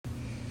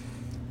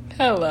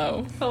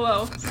Hello.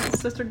 Hello,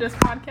 Sister Disc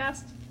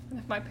Podcast. And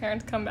if my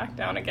parents come back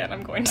down again,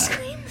 I'm going to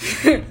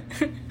scream.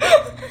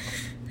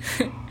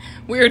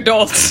 We're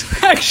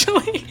adults,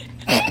 actually.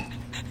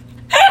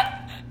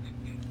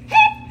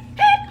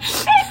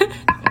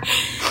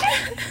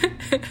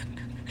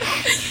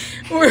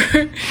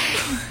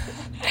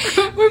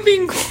 We're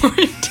being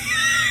quarantined.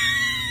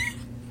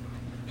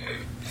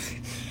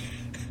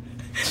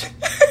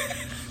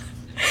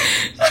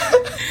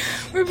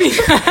 We're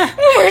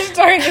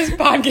starting this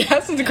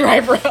podcast with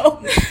cry for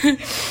help.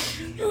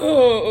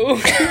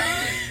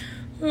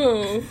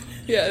 Oh,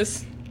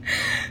 yes.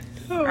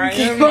 Oh, I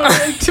am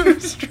am too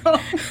strong.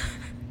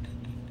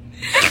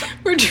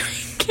 We're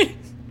drinking.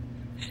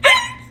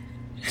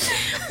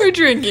 We're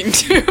drinking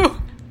too.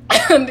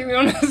 Do we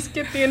want to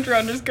skip the intro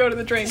and just go to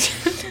the drink?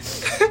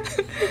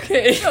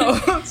 Okay.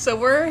 Oh, so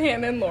we're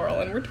Hannah and Laurel,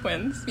 and we're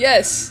twins.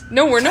 Yes.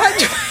 No, we're not.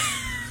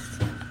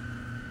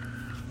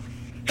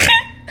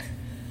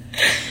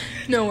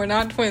 No, we're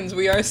not twins.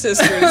 We are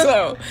sisters.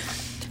 So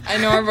I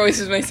know our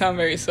voices may sound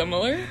very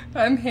similar.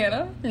 I'm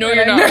Hannah. No, and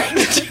you're I'm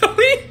not.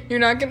 Joey. You're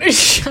not gonna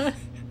shut.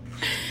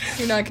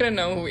 You're not gonna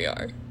know who we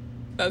are.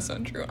 That's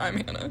not true. I'm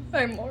Hannah.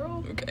 I'm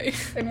Laurel. Okay.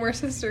 And we're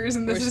sisters,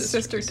 and this We're is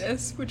Sister sisters.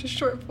 Dis, which is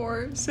short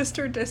for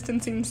Sister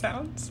Distancing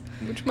Sounds.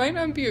 Which might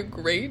not be a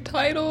great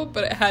title,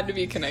 but it had to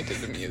be connected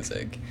to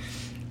music.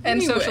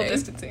 And social Anyway.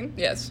 distancing.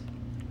 Yes.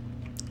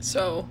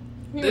 So,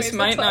 Anyways, this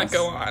might that's not us.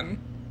 go on,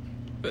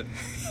 but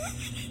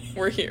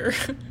we're here.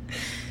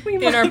 We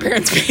In our might.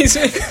 parents'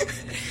 basement.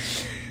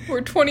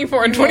 We're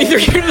 24 and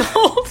 23 years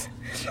old.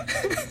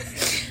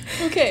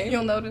 Okay.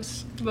 You'll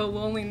notice the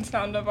lulling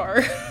sound of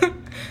our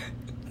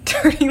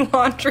dirty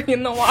laundry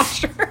in the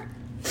washer.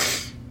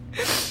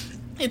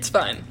 It's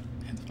fine.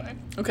 It's fine.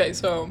 Okay,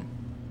 so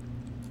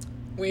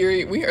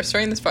we are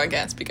starting this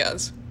podcast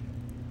because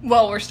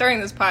Well, we're starting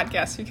this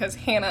podcast because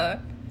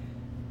Hannah,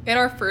 in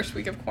our first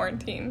week of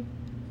quarantine,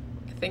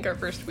 I think our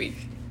first week,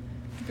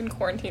 we've been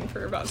quarantined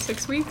for about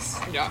 6 weeks.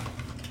 yeah.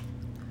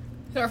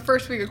 In our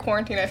first week of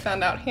quarantine, I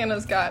found out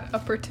Hannah's got a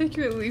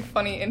particularly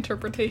funny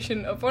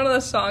interpretation of one of the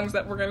songs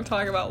that we're going to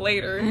talk about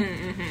later.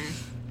 Mm-hmm.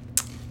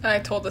 And I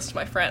told this to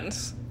my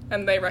friends,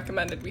 and they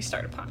recommended we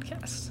start a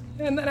podcast.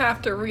 And then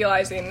after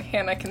realizing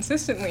Hannah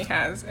consistently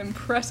has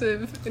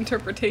impressive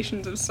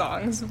interpretations of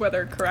songs,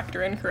 whether correct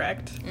or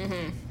incorrect,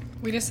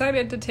 we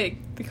decided to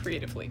take the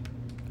creative leap.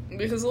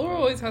 Because Laura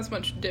always has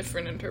much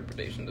different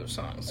interpretations of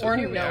songs. So Or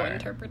here we no are.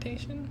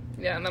 interpretation.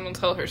 Yeah, and then we'll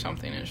tell her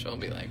something and she'll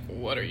be like,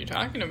 what are you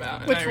talking about?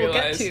 And Which I we'll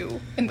realize, get to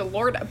in the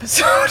Lord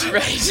episode.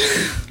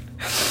 Right.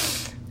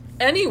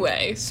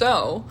 Anyway,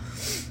 so,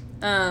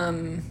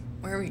 where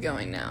are we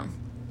going now?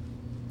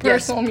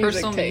 Personal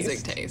Yes, music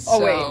taste. taste. Oh,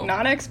 So, wait,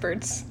 not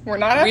experts. We're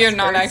not experts. we are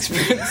not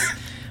experts.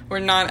 We're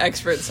not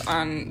experts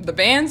on the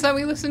bands that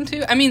we listen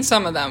to. I mean,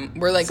 some of them.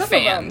 We're like Some of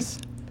them. fans.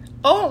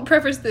 I'll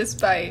preface this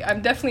by,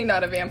 I'm definitely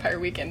not a Vampire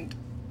Weekend.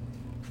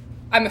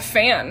 I'm a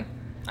fan.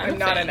 I'm a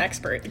not fan. an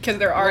expert, because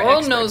there are Laurel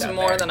experts knows out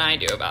more there. than I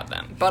do about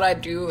them, but I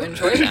do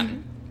enjoy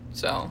them.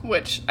 So,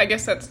 Which, I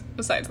guess that's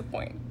besides the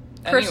point.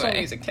 Personal Anyway.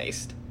 music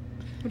taste.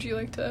 Would you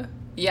like to...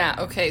 yeah,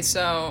 okay,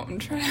 so I'm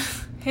trying to...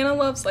 Hannah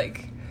loves,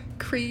 like,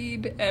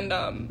 Creed and,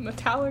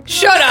 Metallica.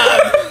 Shut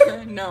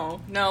up!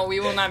 No, we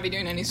will not be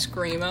doing any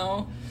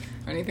screamo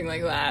or anything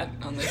like that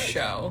on this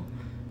show.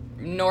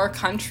 Nor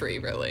country,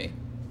 really.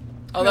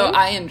 Although Really?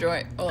 I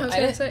enjoy... Well, I was I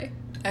gonna didn't- say.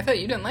 I thought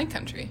you didn't like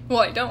country. Well,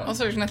 I don't.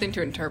 Also, there's nothing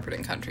to interpret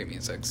in country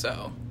music,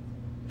 so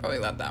probably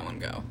let that one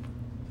go.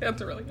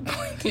 That's a really good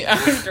point. Yeah.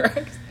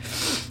 Correct.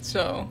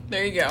 So,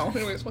 there you go.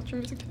 Anyways, what's your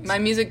music taste? My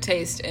music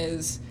taste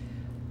is,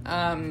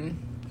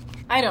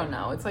 I don't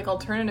know. It's like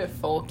alternative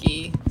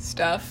folky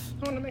stuff.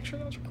 I want to make sure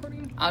that was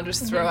recording. I'll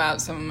just throw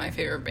out some of my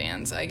favorite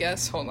bands, I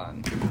guess. Hold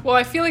on. Well,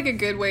 I feel like a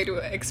good way to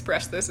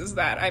express this is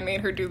that I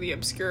made her do the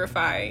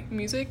Obscurify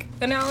music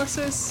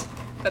analysis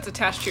that's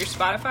attached to your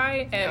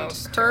Spotify, and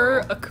was her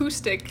terrible.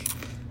 acoustic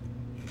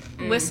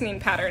listening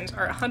patterns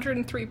are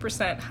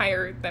 103%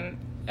 higher than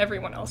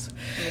everyone else.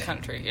 In the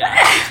country,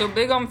 yeah. So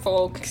big on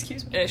folk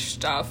Excuse me. ish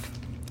stuff.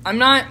 I'm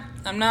not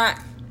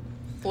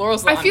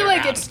Laurel's the I feel like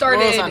underground. it started-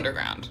 Laurel's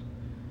underground.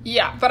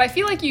 Yeah, but I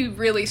feel like you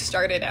really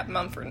started at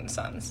Mumford &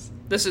 Sons.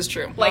 This is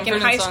true. Like, in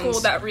Mumford high and school,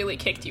 Sons- that really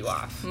kicked you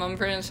off.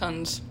 Mumford and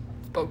Sons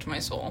spoke to my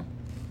soul.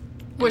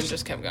 Which- Which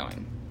just kept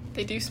going.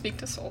 They do speak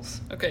to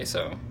souls. Okay,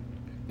 so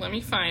let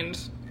me find.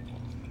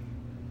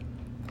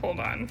 Hold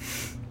on.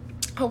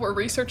 Oh, we're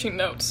researching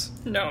notes.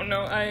 No,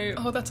 I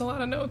Oh, that's a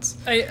lot of notes.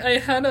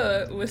 had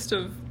a list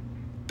of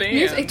bands.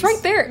 Music, it's right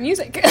there.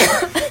 Music.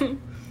 oh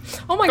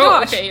my Oh,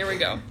 gosh. okay, here we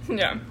go.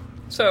 Yeah.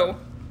 So,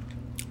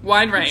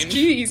 wide range.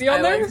 G easy on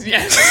I there? like-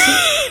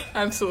 yes.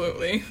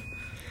 Absolutely.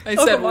 I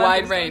Oh, said come on,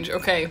 wide please. range.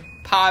 Okay,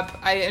 pop.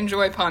 I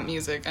enjoy pop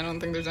music. I don't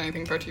think there's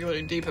anything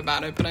particularly deep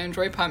about it, but I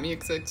enjoy pop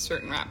music,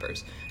 certain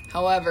rappers.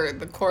 However,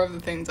 the core of the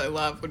things I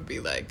love would be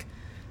like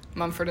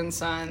Mumford and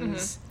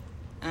Sons,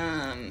 the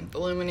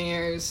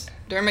Lumineers,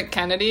 Dermot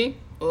Kennedy.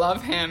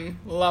 Love him.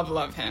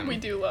 Love him. We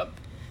do love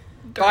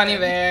Bon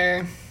Dermot.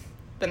 Iver,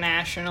 The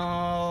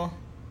National.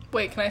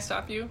 Wait, can I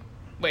stop you?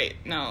 Wait,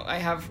 no, I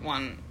have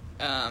one.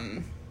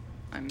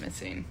 I'm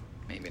missing.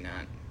 Maybe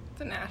not.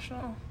 The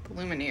National. The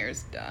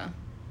Lumineers, duh.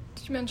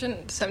 Did you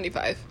mention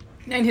 75?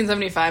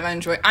 1975, I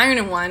enjoy. Iron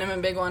and Wine, I'm a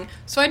big one.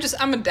 So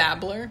I'm a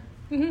dabbler.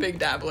 Big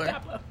dabbler.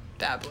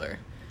 Dabbler.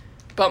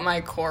 But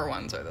my core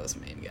ones are those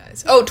main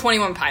guys. Oh,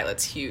 21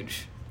 Pilots,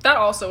 huge. That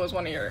also was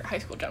one of your high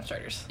school jump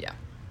starters. Yeah.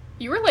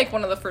 You were like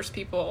one of the first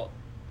people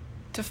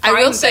to find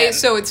I will say, them.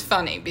 so it's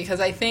funny, because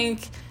I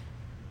think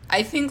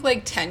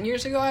like 10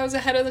 years ago I was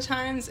ahead of the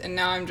times, and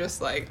now I'm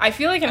just like I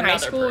feel like in high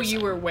another school person.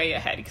 you were way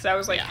ahead, because I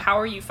was like, Yeah. how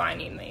are you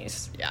finding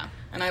these? Yeah.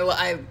 And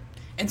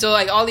and so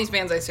like all these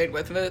bands I stayed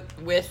with,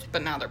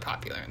 but now they're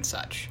popular and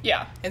such.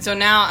 Yeah. And so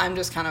now I'm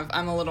just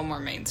I'm a little more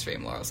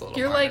mainstream. Laurel's a little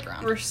You're more like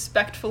underground.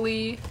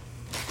 respectfully,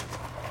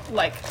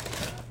 like,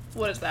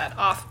 what is that?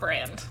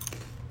 Off-brand.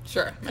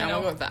 Sure. Yeah, know.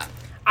 we'll go with that.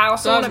 I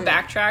also So want I to was-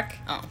 backtrack.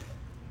 Oh.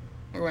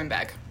 We're going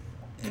back.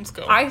 Let's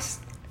go.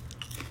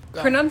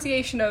 Go.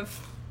 Pronunciation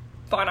of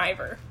Bon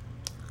Iver.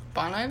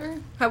 Bon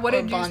Iver? What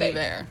did you Bon say?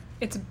 Iver?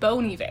 It's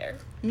Bon Iver.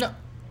 No.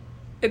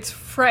 It's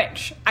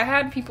French. I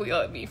had people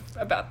yell at me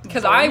about,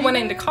 because Bon I went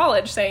Iver? into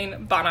college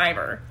saying Bon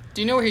Iver,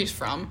 Do you know where he's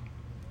from?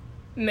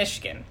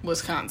 Michigan.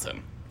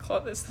 Wisconsin.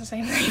 It's the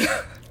same thing.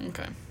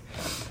 Okay.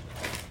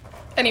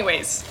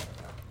 Anyways.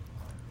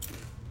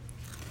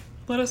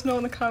 Let us know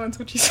in the comments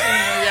what you say.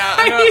 Yeah,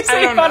 How you say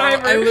I don't Bon know.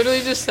 Iver. I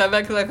literally just said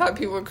that because I thought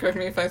people would correct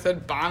me if I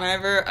said Bon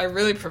Iver. I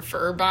really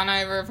prefer Bon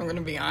Iver, if I'm going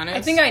to be honest.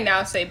 I think I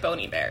now say Bon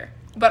Iver.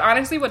 But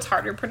honestly, what's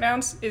harder to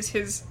pronounce is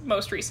his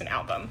most recent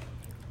album.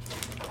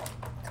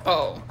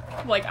 Oh,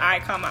 Like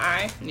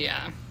I.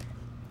 yeah.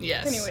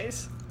 Yes.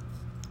 Anyways.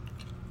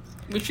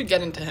 We should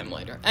get into him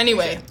later.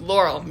 Anyway,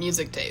 Laurel,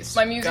 music taste.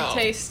 My music Go.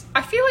 taste,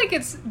 I feel like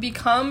it's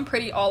become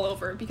pretty all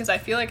over, because I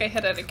feel like I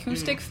hit an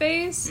acoustic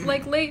phase,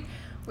 like, late,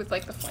 with,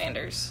 like, the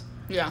Flanders.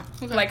 Yeah.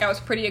 Okay. Like, I was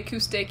pretty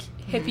acoustic,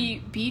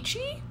 hippie,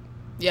 beachy.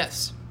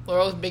 Yes.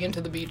 Laurel's big into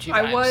the beachy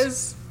vibes. I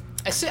was...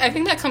 I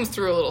think that comes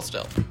through a little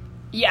still.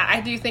 Yeah, I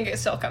do think it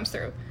still comes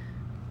through.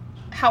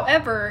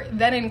 However,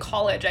 then in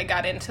college, I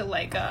got into,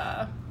 like,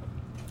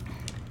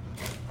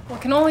 what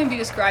can only be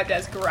described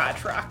as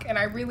garage rock, and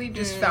I really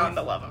just found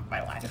the love of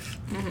my life.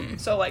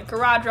 So, like,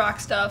 garage rock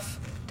stuff,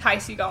 Ty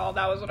Segall,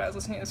 that was what I was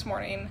listening to this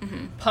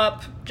morning.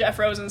 Pup, Jeff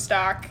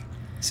Rosenstock.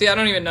 See, I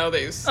don't even know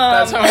these.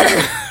 That's how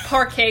I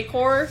Parquet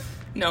Core.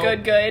 No.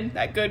 Good.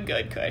 That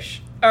good Kush.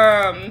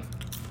 But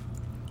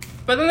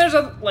then there's,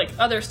 like,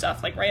 other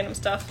stuff, like random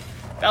stuff.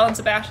 Belle and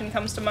Sebastian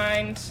comes to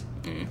mind.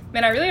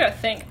 Man, I really gotta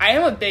think. I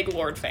am a big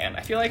Lord fan.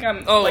 I feel like I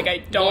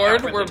don't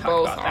Lord, really we're talk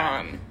both about that.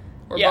 on.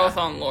 We're Yeah. both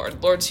on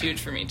Lord. Lord's huge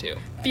for me, too.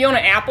 Fiona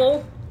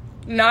Apple,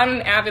 not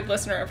an avid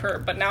listener of her,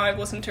 but now I've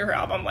listened to her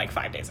album like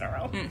 5 days in a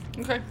row.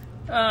 Okay.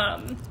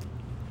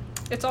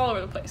 It's all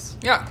over the place.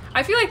 Yeah.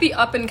 I feel like the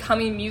up and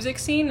coming music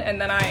scene, and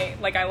then I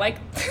like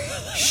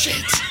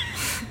Shit.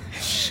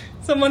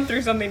 someone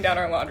threw something down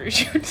our laundry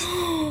chute.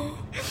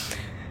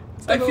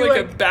 I feel feel like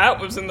a like- bat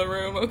was in the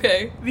room.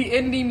 Okay. The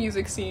indie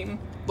music scene.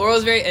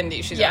 Laurel's very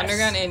indie. She's Yes.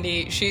 underground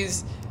indie.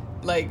 She's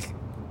like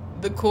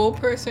the cool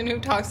person who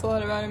talks a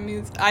lot about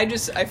music. I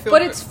feel.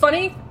 But it's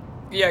funny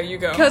yeah. You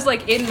go. because,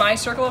 like, in my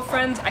circle of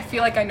friends, I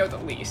feel like I know the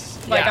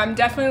least. Like, Yeah. I'm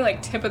definitely,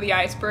 like, tip of the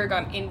iceberg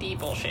on indie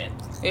bullshit.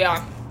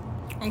 Yeah.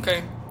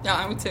 Okay. Yeah,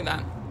 I would say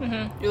that.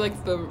 You're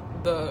like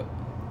the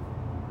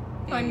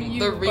I'm you,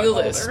 the but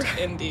realist older.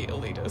 indie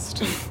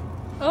elitist.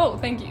 Oh,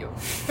 thank you.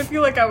 I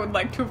feel like I would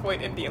like to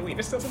avoid indie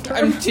elitist as a term.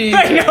 I'm teasing.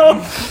 I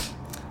know.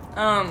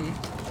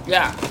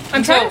 Yeah.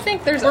 I'm trying to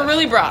think. We're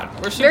really broad.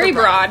 We're super very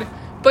broad,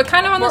 but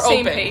kind of on We're the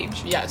same open.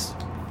 page. Yes.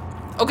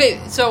 Okay,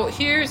 so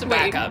here's a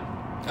Wait. backup.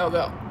 Oh,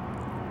 go.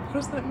 What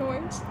is that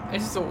noise?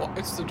 It's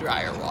just a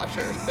dryer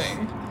washer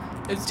thing.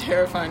 It's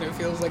terrifying. It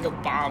feels like a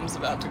bomb's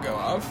about to go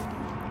off.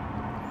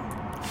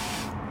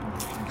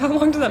 How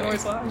long does that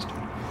noise last?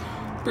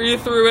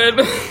 Breathe through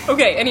it.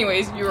 Okay,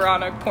 anyways, you were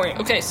on a point.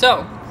 Okay,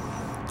 so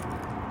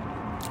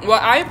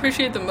what I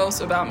appreciate the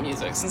most about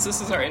music, since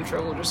this is our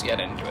intro, we'll just get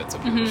into it so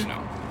people just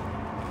know.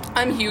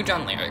 I'm huge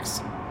on lyrics.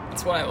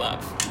 That's what I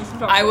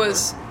love. I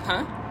was,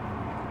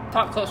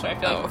 Talk closer, I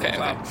feel Oh, like. okay, it's okay.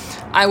 loud.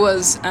 I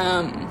was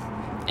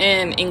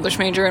an English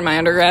major in my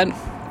undergrad.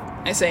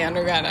 I say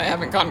undergrad, I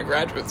haven't gone to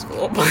graduate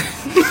school, but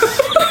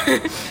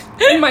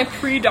In my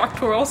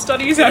pre-doctoral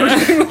studies, I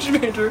was an English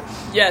major.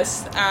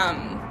 yes,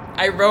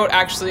 I wrote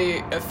actually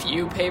a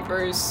few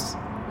papers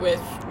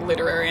with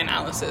literary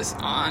analysis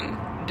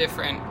on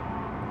different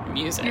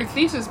music. Your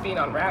thesis being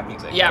on rap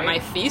music. Yeah, right? my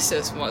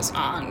thesis was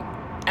on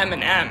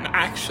Eminem,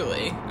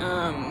 actually.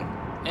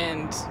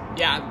 And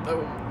yeah, the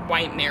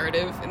white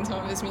narrative in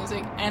some of his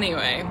music.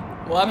 Anyway,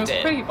 It loved was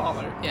it. pretty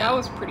baller. Yeah. That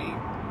was pretty.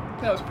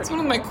 It's one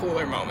of my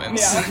cooler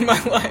moments Yeah. in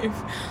my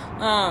life.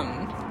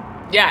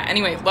 Yeah,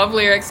 anyway, love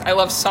lyrics. I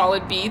love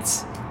solid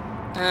beats.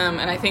 And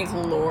I think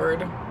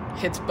Lord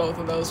hits both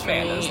of those for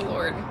Man, me. is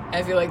Lord.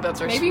 I feel like that's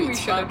our Maybe sweet we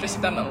should spot, have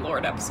just maybe. done a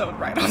Lord episode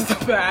right off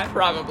the bat.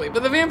 Probably.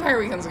 But the Vampire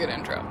Weekend's a good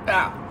intro.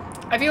 Yeah.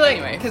 I feel like,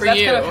 Anyway, because for that's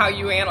kind you. of how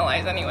you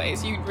analyze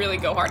anyways. You really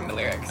go hard into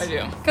lyrics. I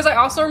do. Because I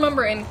also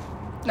remember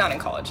not in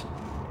college,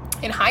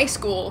 in high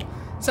school,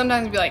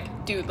 sometimes I'd be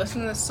like, dude,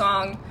 listen to this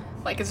song.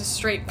 like it's a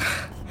straight,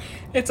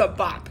 it's a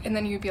bop, and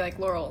then you'd be like,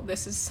 Laurel,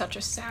 this is such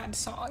a sad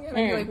song, and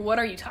I'd be like, what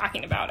are you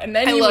talking about? And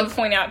then you would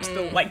point out to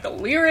the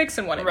lyrics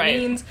and what it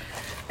means,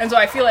 and so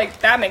I feel like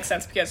that makes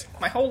sense because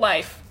my whole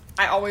life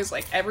I always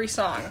like every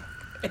song.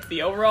 It's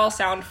the overall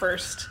sound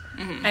first,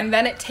 and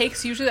then it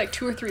takes usually like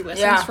 2 or 3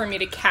 listens for me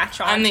to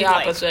catch on to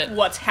like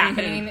what's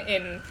happening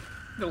in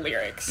the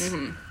lyrics.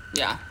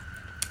 Yeah,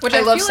 which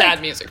I love feel sad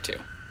like, music too.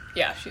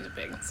 Yeah, she's a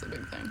big. That's a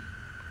big thing.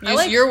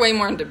 You're way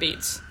more into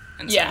beats.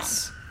 And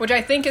yes, which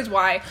I think is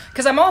why,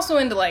 because I'm also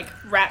into like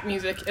rap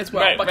music as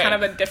well, but kind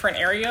of a different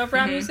area of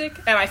rap music,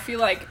 and I feel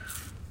like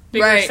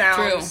bigger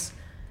sounds,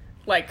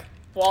 like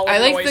Wall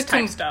of Noise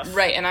type stuff,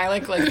 right? And I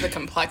like the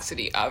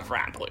complexity of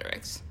rap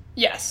lyrics.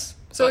 Yes.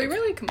 So we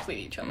really complete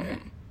each other.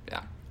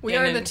 Yeah. We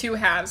are the two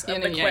halves of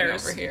the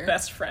Claire's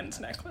best friends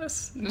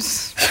necklace.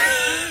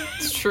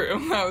 It's true.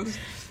 That was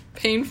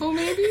painful,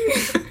 maybe?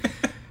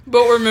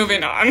 But we're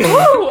moving on.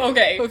 Woo!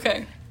 Okay.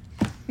 Okay.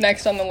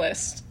 Next on the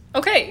list.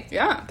 Okay.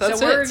 Yeah, that's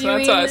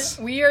that's us.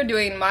 We are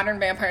doing Modern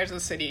Vampires of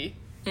the City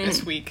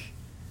this week.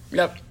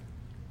 Yep.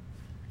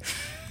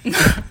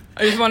 I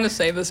just want to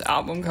say this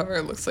album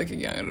cover looks like a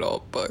young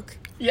adult book.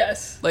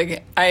 Yes.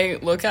 Like, I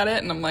look at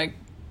it and I'm like,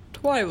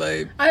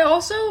 Twilight. I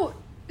also...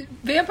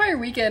 Vampire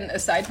Weekend,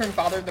 aside from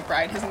Father of the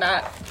Bride, has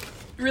not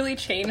really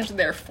changed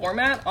their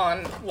format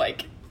on,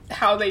 like,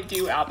 how they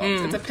do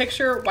albums. It's a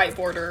picture, white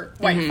border,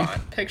 white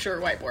font. Picture,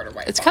 white border,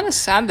 white font. It's kind of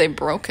sad they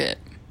broke it.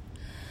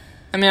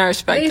 I mean, I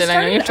respect it.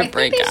 I know you have to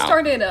break out. They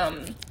started,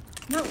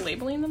 not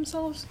labeling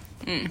themselves,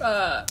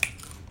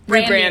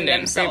 rebranding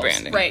themselves.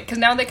 Rebranding. Right, because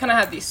now they kind of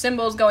have these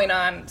symbols going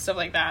on, stuff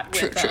like that,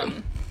 with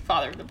True.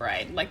 Father of the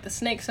Bride. Like the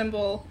snake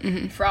symbol,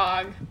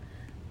 frog,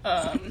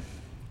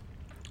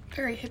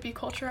 very hippie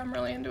culture. I'm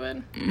really into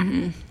it.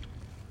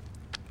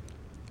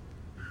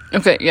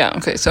 Okay, yeah,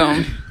 okay,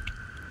 so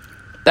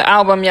the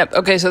album, yep.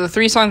 Okay, so the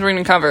 3 songs we're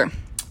going to cover.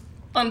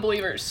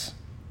 Unbelievers.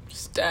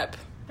 Step.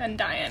 And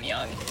Diane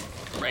Young.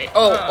 Right.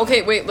 Oh,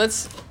 okay, wait,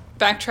 let's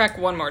backtrack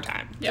one more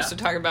time. Yeah. Just to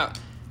talk about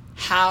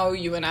how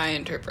you and I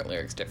interpret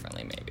lyrics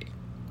differently, maybe.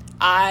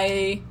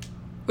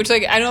 Which,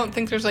 like, I don't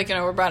think there's, like, an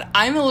overbroad.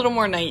 I'm a little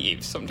more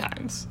naive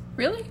sometimes.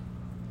 Really?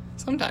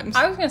 Sometimes.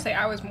 I was going to say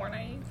I was more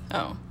naive.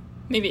 Oh.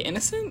 Maybe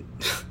innocent?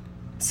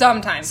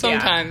 Sometimes, I'm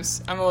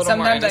a little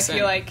more innocent. Sometimes I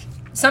feel like...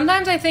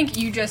 Sometimes I think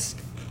you just...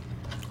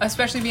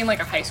 Especially being, like,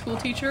 a high school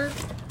teacher,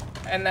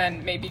 and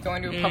then maybe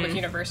going to a public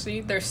university,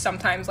 there's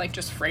sometimes, like,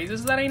 just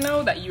phrases that I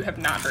know that you have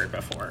not heard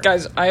before.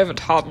 Guys, I have a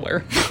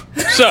toddler.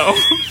 So...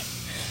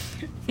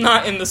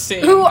 not in the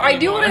scene. Who I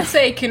do want to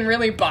say can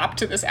really bop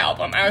to this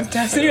album. I was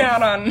testing it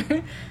out on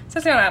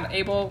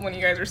Abel when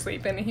you guys were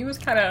sleeping, and he was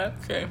kind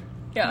of... Okay.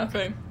 Yeah.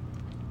 Okay.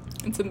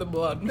 It's in the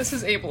blood. This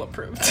is Abel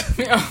approved.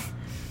 Yeah.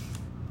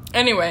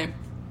 Anyway,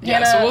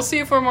 so we'll see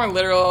if we're more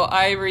literal.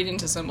 I read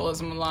into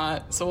symbolism a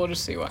lot, so we'll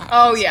just see what happens.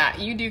 Oh, yeah,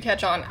 you do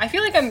catch on. I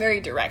feel like I'm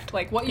very direct.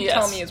 Like, what you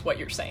tell me is what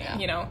you're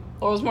saying, you know?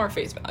 Well, it was more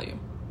face value.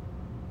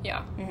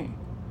 Yeah.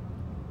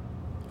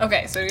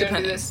 Okay, so you're going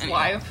to do this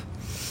live?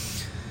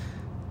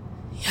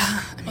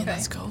 Yeah, I mean,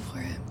 let's go for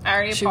it. I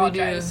already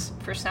apologize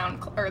for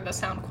the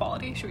sound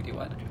quality. Should we do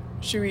what?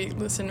 Should we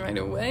listen right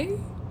away?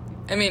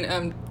 I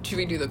mean, should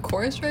we do the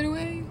chorus right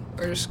away?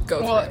 Or just go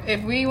through? Well,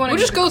 if we want to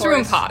we'll just go through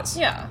and pause.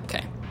 Yeah.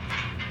 Okay.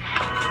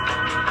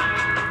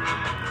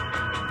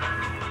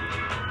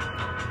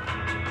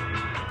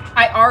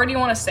 I already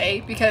want to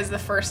say, because the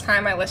first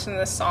time I listened to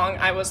this song,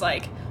 I was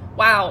like,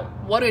 wow,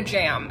 what a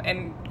jam.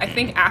 And I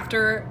think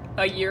after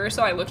a year or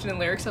so, I looked at the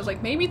lyrics, I was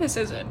like, maybe this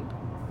isn't,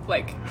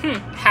 like,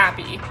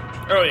 happy.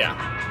 Oh, yeah.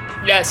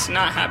 Yes,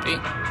 not happy.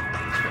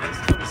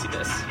 Let me see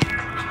this.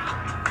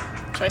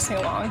 Should I sing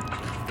along?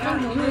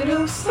 Got a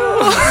little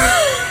soul.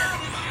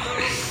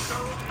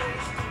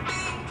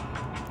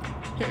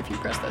 Here, if you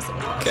press this, it'll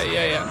pause.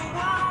 Okay, yeah.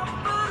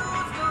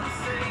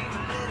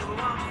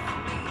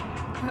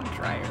 Not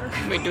dryer.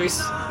 Wait, do we...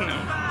 No.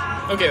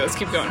 Okay, let's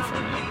keep going for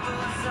a minute.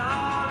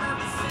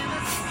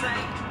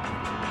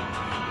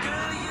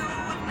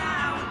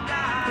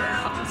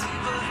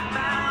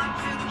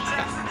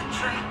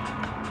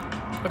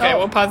 Okay,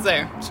 we'll pause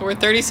there. So we're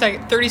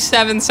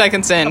 37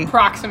 seconds in.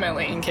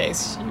 Approximately. In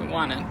case you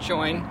want to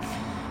join.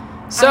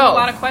 So, I have a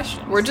lot of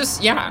questions. We're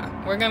just,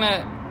 we're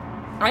gonna...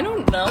 I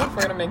don't know if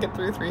we're gonna make it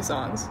through 3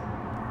 songs.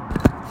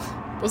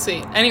 We'll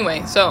see.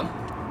 Anyway, so...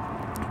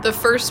 The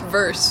first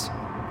verse...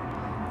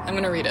 I'm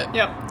gonna read it.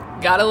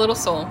 Yep. Got a little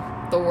soul.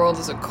 The world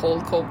is a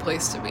cold, cold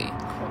place to be.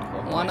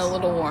 Cold Want place. a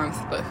little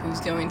warmth, but who's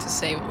going to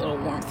save a little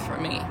warmth for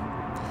me?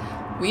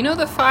 We know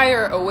the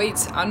fire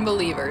awaits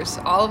unbelievers,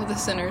 all of the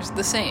sinners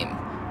the same.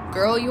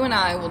 Girl, you and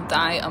I will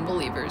die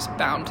unbelievers,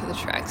 bound to the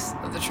tracks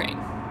of the train.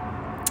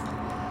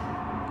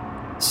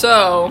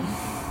 So...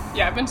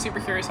 Yeah, I've been super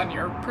curious on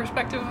your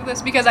perspective of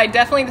this, because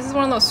this is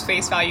one of those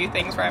face value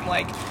things where I'm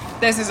like,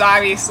 this is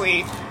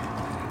obviously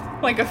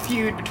like a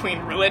feud between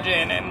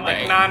religion and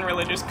like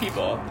non-religious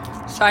people.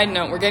 Side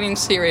note, we're getting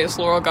serious.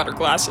 Laurel got her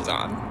glasses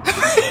on.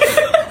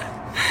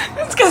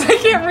 That's because I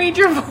can't read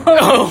your phone.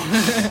 Oh.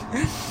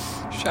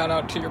 Shout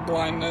out to your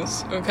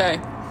blindness. Okay.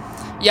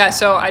 Yeah,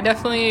 so I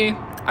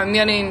I'm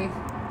getting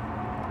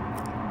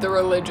the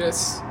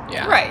religious,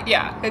 yeah. Right,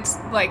 yeah. It's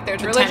like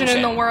there's religion in the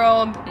tension.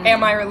 world.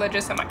 Am I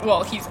religious?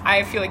 Well,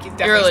 I feel like he's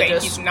definitely saying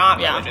Irreligious. he's not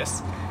Yeah.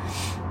 religious.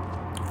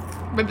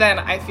 But then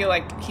I feel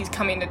like he's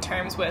coming to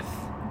terms with,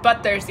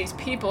 but there's these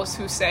people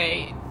who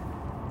say,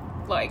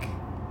 like,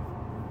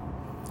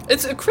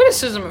 It's a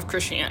criticism of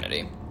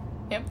Christianity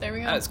yep, there we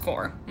go. at its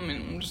core. I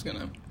mean, I'm just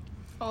gonna...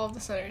 All of the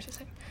sinners are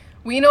saying,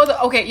 we know the,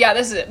 okay, yeah,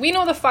 this is it. We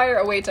know the fire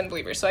awaits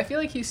unbelievers. So I feel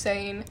like he's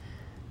saying,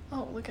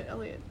 oh, look at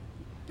Elliot.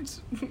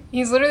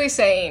 He's literally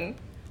saying,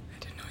 I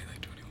didn't know he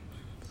liked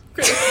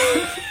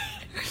 21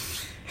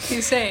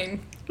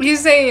 He's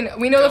saying,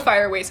 we know the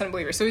fire awaits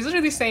unbelievers. So he's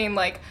literally saying,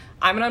 like,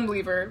 I'm an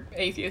unbeliever,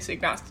 atheist,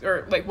 agnostic,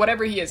 or, like,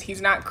 whatever he is.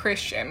 He's not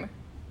Christian.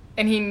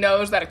 And he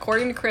knows that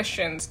according to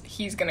Christians,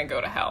 he's gonna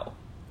go to hell.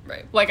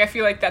 right. Like, I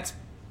feel like that's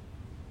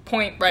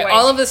point Right, blank.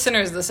 all of the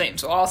sinners are the same,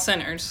 so all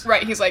sinners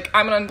Right, he's like,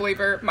 I'm an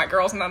unbeliever, my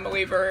girl's an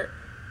unbeliever,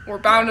 we're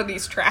bound to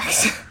these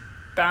tracks.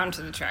 bound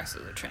to the tracks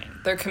of the train.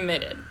 They're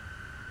committed.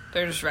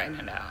 They're just writing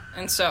it out.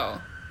 And so...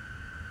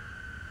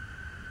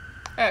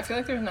 I feel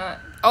like there's not...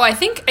 Oh, I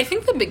think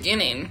the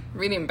beginning,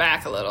 reading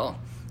back a little,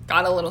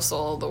 got a little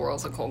soul, the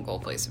world's a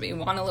cold place to be.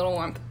 Want a little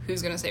warmth,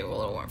 who's gonna save a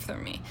little warmth for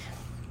me?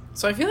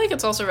 So I feel like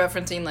it's also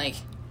referencing, like,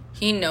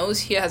 he knows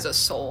he has a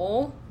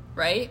soul,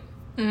 right?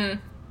 Mm-hmm.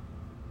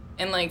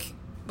 And, like,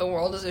 the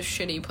world is a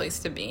shitty place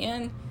to be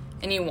in,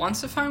 and he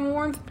wants to find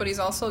warmth, but he's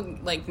also,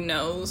 like,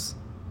 knows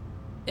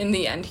in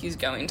the end he's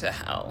going to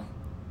hell.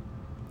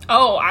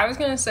 Oh, I was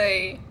gonna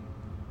say,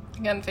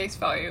 again, face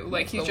value,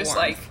 like, he's The just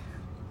warmth. like,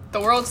 the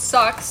world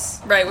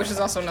sucks. Right, which is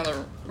also another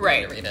way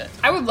Right. to read it.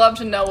 I would love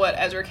to know what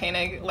Ezra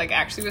Koenig, like,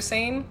 actually was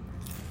saying.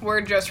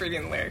 We're just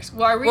reading the lyrics.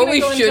 Well, are we What gonna we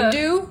go should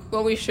into...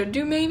 what we should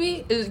do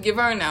maybe, is give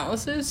our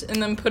analysis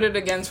and then put it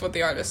against what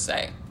the artists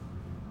say.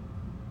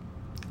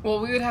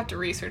 Well, we would have to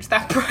research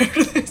that prior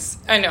to this.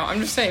 I know, I'm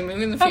just saying,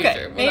 maybe in the future.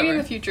 Okay, maybe in whatever.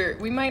 the future.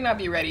 We might not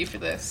be ready for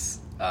this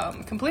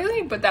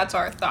completely, but that's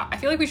our thought. I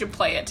feel like we should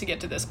play it to get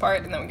to this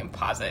part, and then we can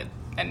pause it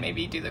and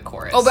maybe do the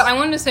chorus. Oh, but I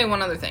wanted to say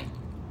one other thing.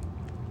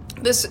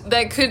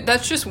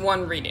 That's just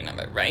one reading of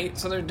it, right?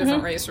 So there are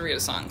different ways to read a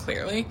song,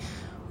 clearly.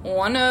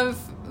 One of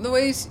the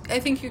ways I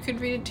think you could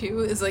read it too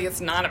is like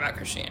it's not about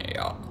Christianity at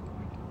all.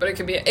 But it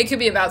could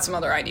be about some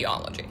other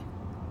ideology.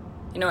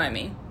 You know what I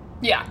mean?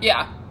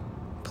 Yeah.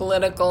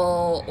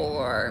 Political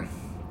or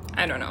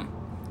I don't know.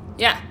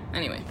 Yeah,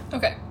 anyway.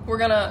 Okay, we're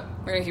gonna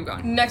Keep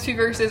going. next few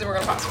verses and we're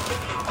gonna pause.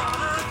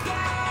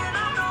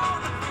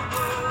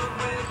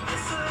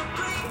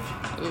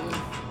 Ooh.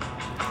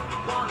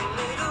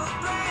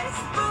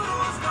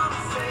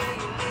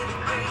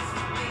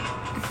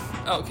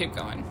 Oh, keep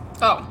going.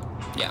 Oh,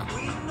 Yeah.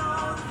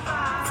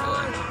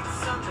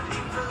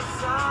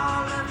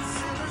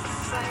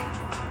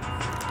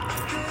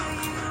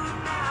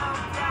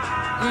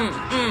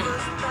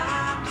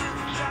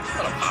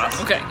 little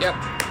pause. Okay, yep.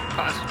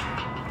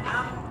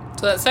 Pause.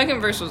 So that second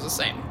verse was the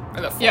same.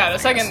 Or the fourth, Yeah, the I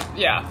second, guess.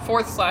 yeah,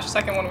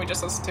 fourth/second one we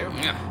just listened to.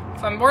 Yeah.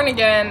 If I'm born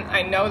again,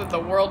 I know that the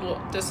world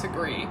will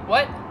disagree.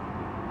 What?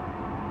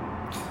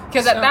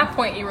 Because at So- that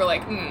point you were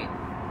like,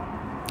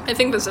 I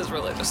think this is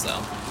religious, though.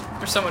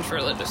 There's so much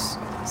religious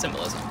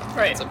symbolism.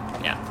 Right.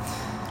 Yeah.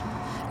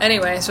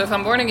 Anyway, so if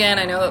I'm born again,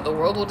 I know that the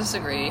world will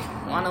disagree,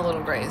 want a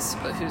little grace,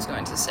 but who's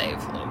going to save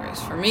a little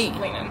grace for me?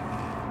 lean in.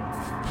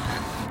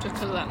 Just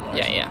because of that noise.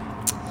 Yeah.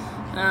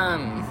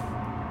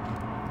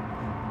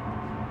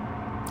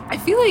 I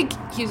feel like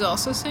he's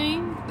also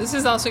saying, this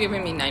is also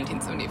giving me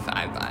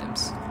 1975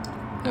 vibes,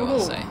 I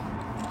will Ooh. say.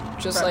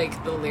 Just Right.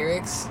 like the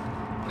lyrics,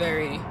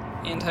 very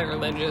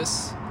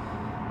anti-religious,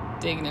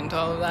 digging into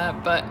all of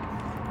that, but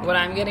what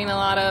I'm getting a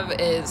lot of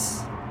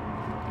is,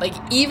 like,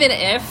 even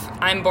if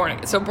I'm born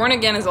again, so born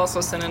again is also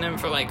a synonym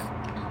for, like,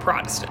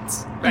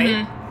 Protestants, right?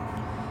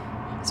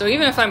 Mm-hmm. So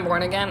even if I'm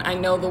born again, I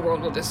know the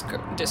world will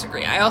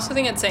disagree. I also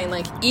think it's saying,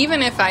 like,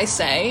 even if I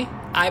say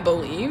I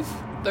believe,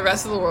 the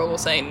rest of the world will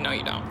say, no,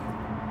 you don't.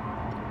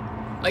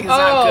 Like, it's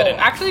not good enough.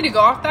 Actually, to go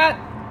off that,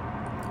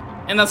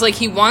 And that's like,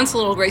 he wants a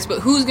little grace, but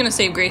who's going to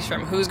save grace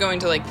from him? Who's going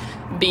to, like,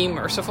 be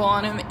merciful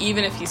on him,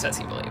 even if he says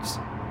he believes?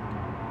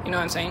 You know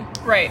what I'm saying?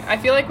 right, I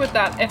feel like with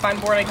that, if I'm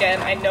born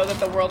again, I know that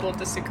the world will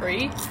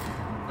disagree.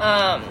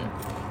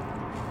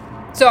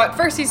 So at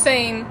first he's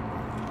saying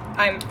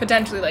I'm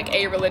potentially, like,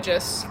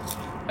 a-religious.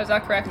 Is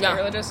that correct? Yeah.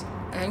 A-religious?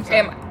 I think so.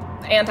 I'm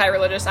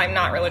anti-religious, I'm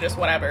not religious,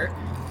 whatever.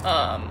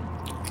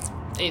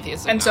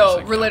 Atheist. And so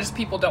agnostic. religious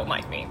people don't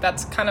like me.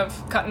 That's kind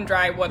of cut and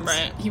dry what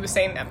Right. he was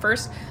saying at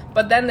first.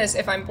 But then this,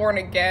 if I'm born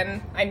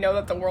again, I know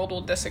that the world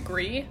will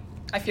disagree.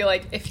 I feel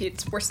like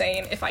we're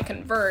saying if I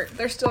convert,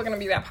 there's still going to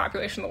be that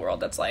population in the world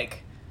that's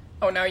like,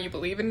 oh, now you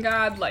believe in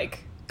God?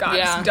 Like, God's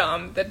Yeah.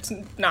 dumb. That's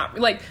not,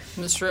 like,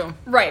 That's true.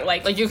 right.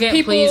 Like Like, you can't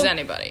people, please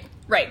anybody.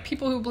 Right.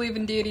 People who believe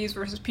in deities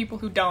versus people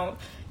who don't.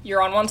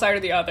 You're on one side or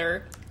the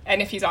other.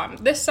 And if he's on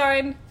this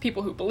side,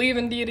 people who believe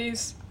in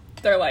deities,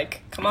 they're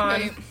like, come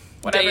on, Right.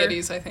 whatever.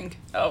 Deities, I think.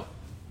 Oh.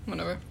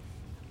 Whatever.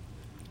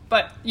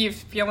 But you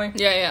feeling?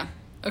 Yeah.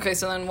 Okay,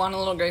 so then want a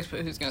little grace, but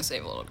who's going to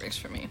save a little grace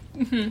for me?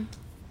 Mm-hmm.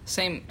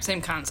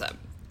 Same concept.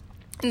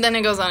 And then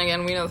it goes on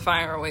again. We know the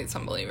fire awaits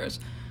unbelievers.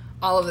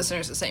 All of the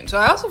sinners the same. So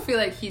I also feel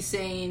like he's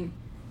saying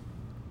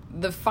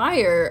the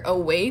fire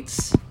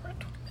awaits.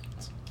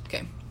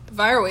 Okay. The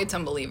fire awaits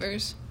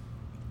unbelievers.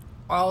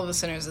 All of the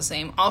sinners the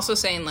same. Also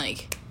saying,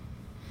 like,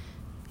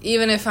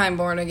 even if I'm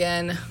born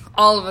again,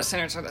 all of the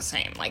sinners are the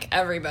same. Like,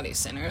 everybody's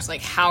sinners.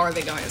 Like, how are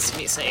they going to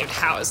be saved?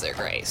 How is their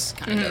grace?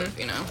 Kind of,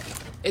 you know?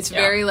 It's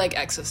very, like,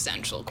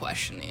 existential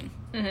questioning.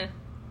 Mm-hmm.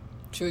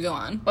 Should we go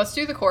on? Let's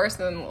do the chorus,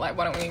 and then why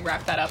don't we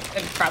wrap that up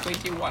and probably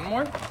do one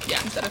more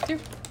instead of two?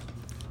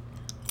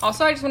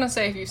 Also, I just want to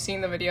say, if you've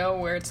seen the video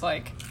where it's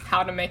like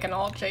how to make an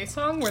alt-J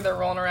song, where they're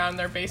rolling around in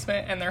their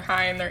basement and they're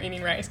high and they're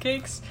eating rice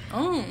cakes.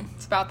 Oh.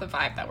 It's about the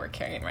vibe that we're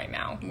carrying right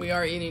now. We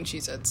are eating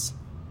Cheez-Its.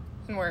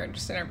 And we're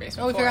just in our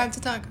basement. Oh, we forgot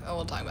to talk. Oh,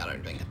 we'll talk about our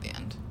drink at the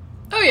end.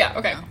 Oh, yeah,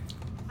 okay.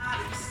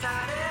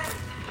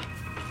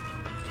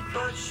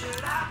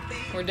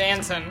 We're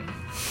dancing.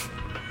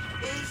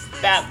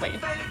 Badly.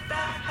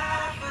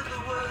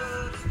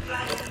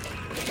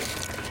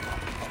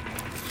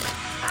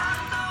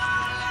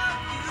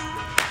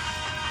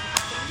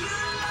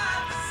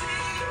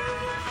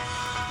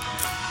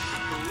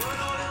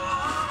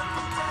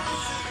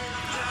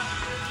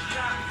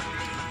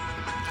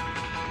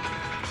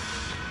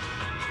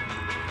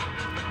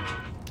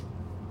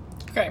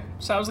 Okay,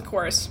 so that was the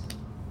chorus.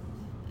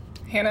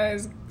 Hannah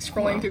is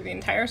scrolling through the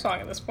entire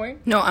song at this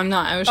point. No, I'm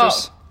not. I was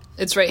just...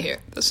 It's right here.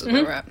 This is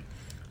where we're at.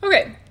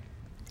 Okay.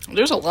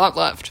 There's a lot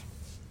left.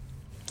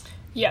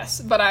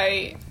 Yes, but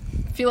I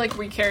feel like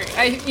we carry...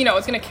 it's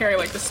going to carry,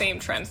 like, the same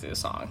trends through the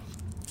song.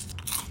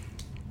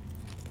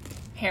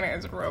 Hannah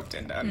is roped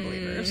into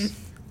unbelievers.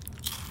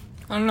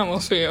 I don't know.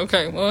 We'll see.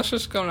 Okay, well, let's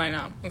just go right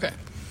now. Okay.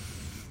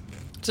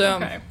 So...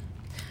 Okay.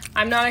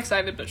 I'm not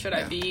excited, but should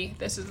I be?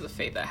 This is the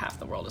fate that half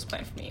the world is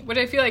planned for me. Which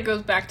I feel like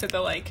goes back to the,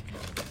 like,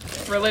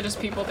 religious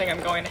people think I'm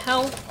going to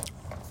hell.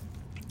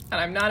 And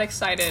I'm not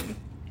excited,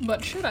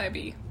 but should I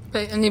be?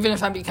 And even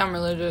if I become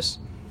religious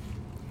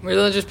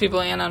people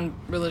and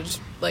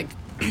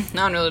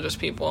non-religious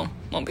people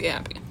won't be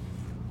happy.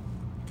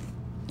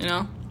 You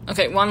know?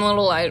 Okay, one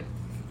little light.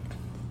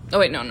 Oh,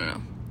 wait, no.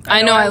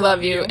 I know I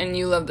love you, and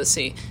you love the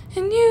sea.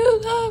 And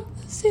you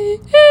love the sea.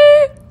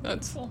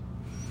 That's full.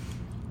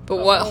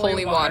 But what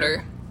holy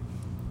water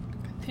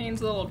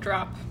contains a little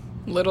drop.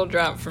 Little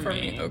drop for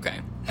me.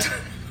 Okay.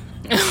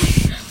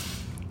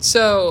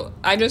 So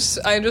I just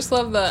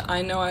love the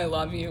I know I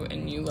love you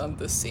and you love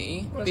the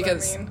sea. What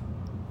does that mean?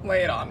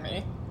 Lay it on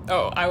me.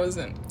 Oh, I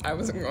wasn't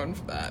going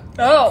for that.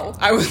 Oh.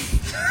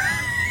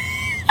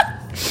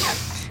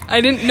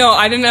 I didn't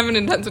have an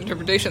intense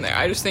interpretation there.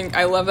 I just think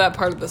I love that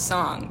part of the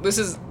song. This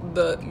is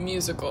the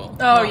musical.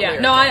 Oh, yeah.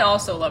 Lyrical. No, I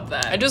also love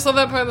that. I just love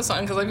that part of the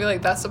song because I feel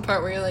like that's the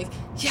part where you're like,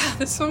 yeah,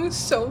 this song is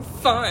so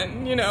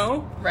fun, you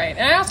know? Right.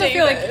 And I also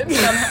feel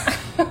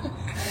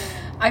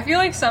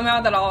like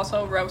somehow that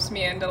also ropes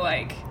me into,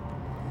 like,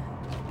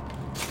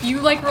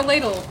 you, like,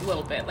 relate a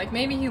little bit. Like,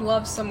 maybe he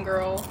loves some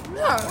girl.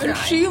 Yeah, and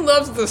she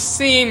loves the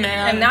sea,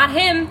 man. And not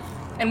him.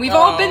 And we've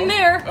all been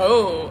there.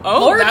 Oh,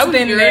 Lord's that was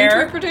been your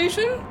there.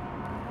 interpretation?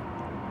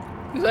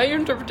 Is that your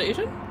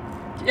interpretation?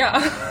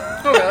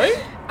 Yeah. Oh,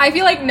 really? I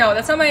feel like, no,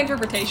 that's not my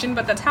interpretation,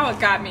 but that's how it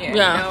got me, you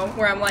know?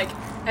 Where I'm like,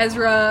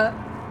 Ezra,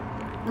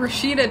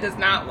 Rashida does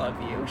not love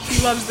you.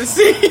 She loves the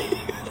sea.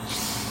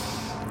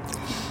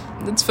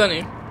 That's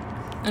funny.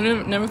 I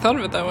never thought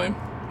of it that way.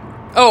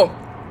 Oh,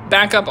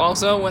 back up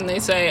also when they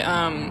say,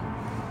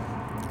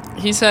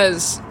 he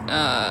says,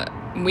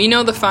 we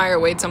know the fire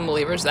waits on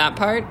believers, that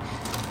part.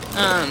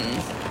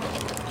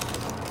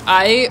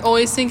 I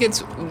always think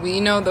it's we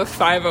know the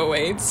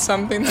 508,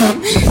 something.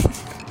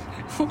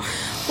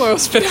 Laurel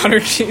spit out her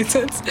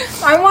Cheez-Its.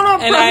 I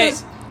want to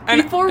preface,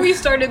 before we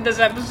started this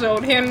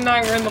episode, Hannah and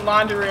I were in the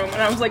laundry room,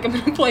 and I was like, I'm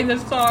going to play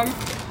this song.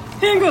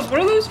 Hannah goes, what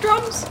are those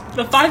drums?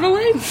 The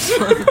 508s?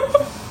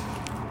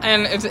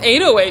 And it's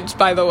 808s,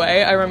 by the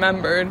way, I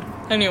remembered.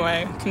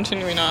 Anyway,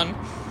 continuing on.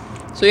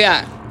 So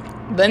yeah,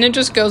 then it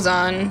just goes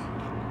on.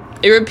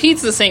 It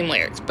repeats the same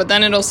lyrics, but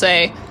then it'll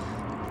say,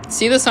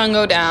 see the sun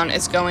go down,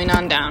 it's going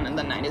on down, and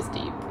the night is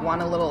deep.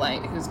 Want a little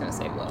light? Who's going to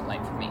save a little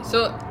light for me?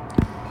 So...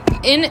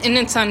 In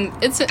its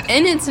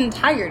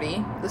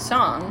entirety, the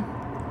song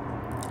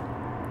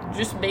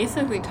just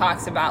basically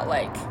talks about,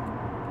 like,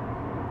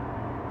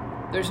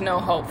 there's no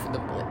hope for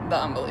the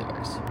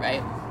unbelievers,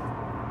 right?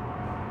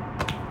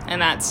 And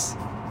that's...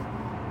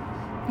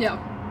 Yeah.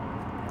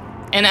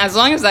 And as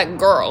long as that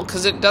girl,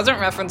 because it doesn't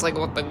reference, like,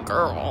 what the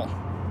girl...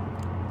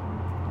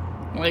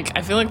 Like,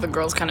 I feel like the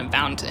girl's kind of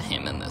bound to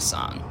him in this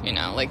song, you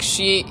know? Like,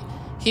 he's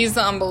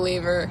the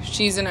unbeliever,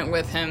 she's in it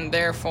with him,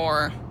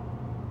 therefore,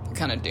 they're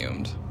kind of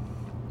doomed.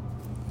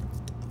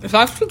 It's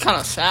actually kind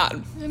of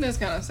sad. It is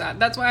kind of sad.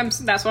 That's what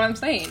I'm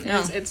saying.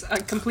 Yeah. It's a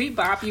complete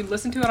bop. You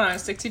listen to it on a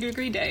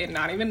 60-degree day and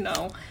not even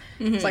know.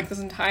 Mm-hmm. It's like this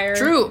entire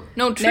true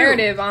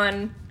narrative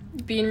on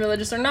being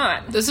religious or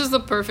not. This is the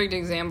perfect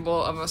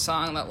example of a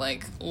song that,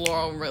 like,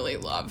 Laurel really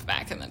loved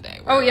back in the day.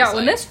 Oh yeah,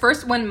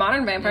 when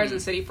Modern Vampires of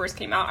the City first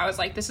came out, I was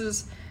like, this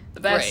is the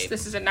best. Great.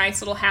 This is a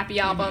nice little happy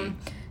album.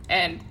 Mm-hmm.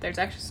 And there's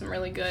actually some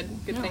really good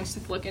things to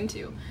look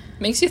into.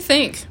 Makes you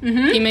think.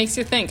 He makes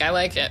you think. I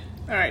like it.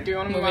 All right, do you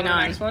want to move on Moving to the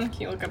on. next one?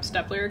 Can you look up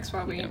step lyrics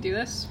while we do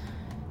this?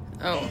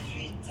 Oh.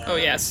 Oh,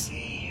 yes.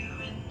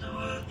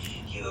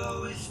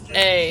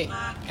 A.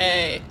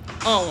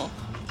 Oh.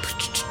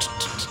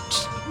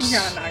 You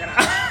gotta knock it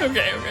out.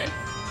 Okay.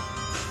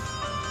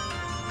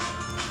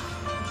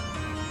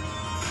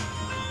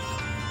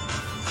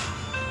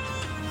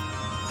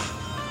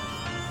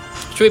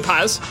 Should we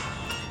pause?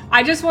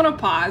 I just want to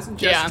pause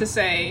Yeah. to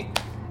say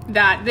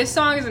that this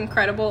song is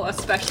incredible,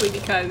 especially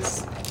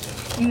because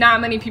not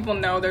many people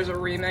know there's a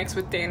remix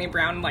with Danny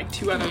Brown and like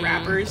 2 other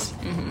rappers.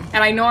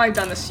 And I know I've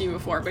done this to you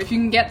before, but if you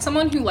can get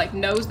someone who like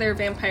knows their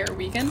Vampire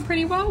Weekend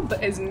pretty well,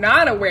 but is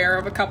not aware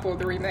of a couple of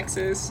the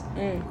remixes,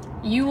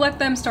 you let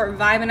them start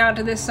vibing out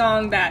to this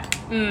song, that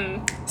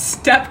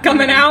step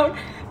coming out,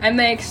 and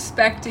they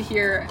expect to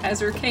hear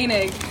Ezra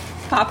Koenig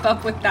pop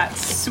up with that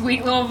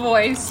sweet little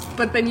voice,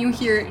 but then you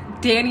hear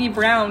Danny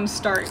Brown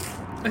start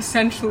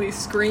essentially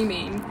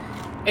screaming.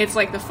 It's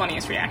like the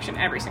funniest reaction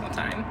every single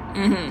time.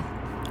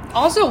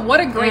 Also, what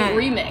a great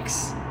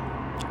remix.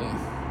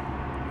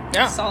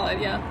 Yeah. Solid,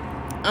 yeah.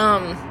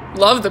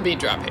 Love the beat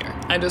drop here.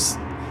 I just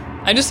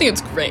think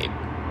it's great.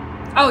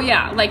 Oh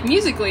yeah, like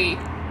musically,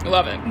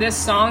 Love it. this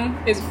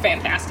song is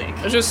fantastic.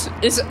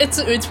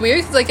 It's weird.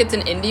 It's like it's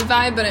an indie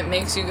vibe, but it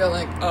makes you go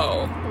like,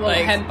 oh, Little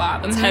like head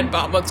bob. Let's head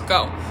bob. Let's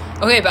go.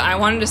 Okay, but I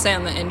wanted to say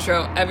on the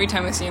intro, every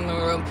time I see you in the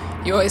world,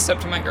 you always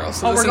step to my girl.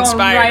 So Oh, this we're going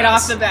inspired right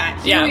us. off the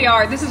bat. Here Yeah. we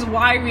are. This is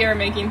why we are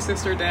making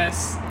Sister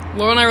Dis.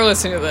 Laura and I were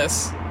listening to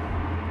this,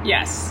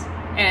 Yes.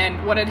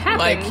 And what had happened...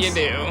 like you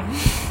do.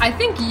 I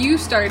think you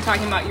started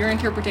talking about your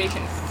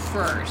interpretation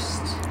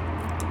first.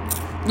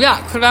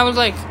 Yeah, because I was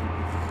like,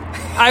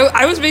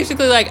 I was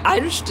basically like, I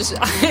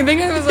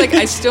think I was like,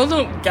 I still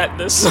don't get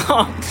this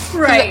song. 'Cause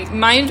Right.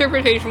 My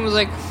interpretation was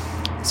like,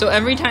 so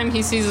every time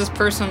he sees this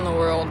person in the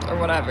world or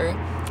whatever,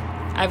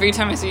 every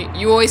time I see,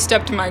 you always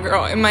step to my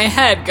girl. In my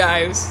head,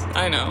 guys,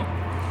 I know.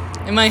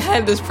 In my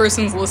head, this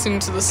person's listening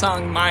to the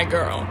song My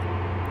Girl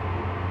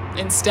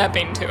and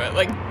stepping to it.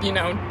 Like, you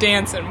know,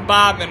 dancing,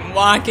 bobbing,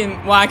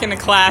 walking to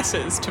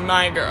classes to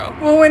My Girl.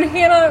 Well, when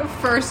Hannah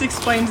first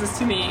explains this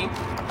to me,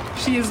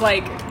 she is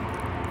like,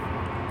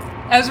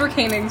 Ezra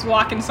Koenig's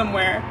walking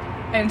somewhere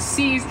and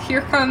sees,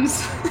 here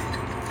comes...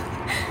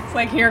 It's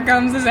like, here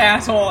comes this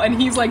asshole,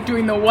 and he's like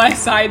doing the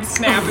West Side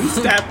snap and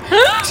step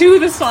to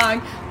the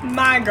song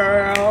My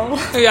Girl,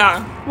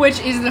 Yeah. which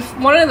is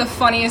one of the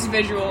funniest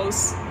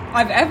visuals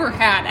I've ever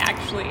had,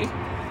 actually.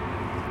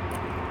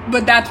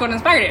 But that's what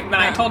inspired it. And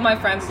I told my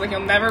friends, like,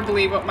 you'll never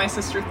believe what my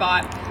sister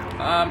thought.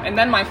 And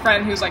then my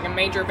friend, who's like a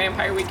major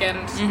Vampire Weekend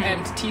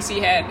and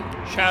TC head,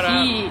 Shout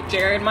out.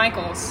 Jared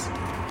Michaels,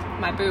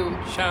 my boo.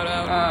 Shout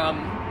out.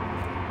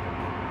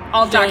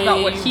 I'll talk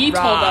about what he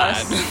told J-Rod.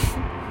 us.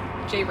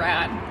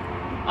 J-Rad.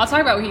 I'll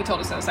talk about what he told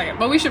us in a second,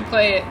 but we should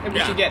play it and we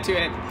Yeah. should get to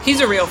it. He's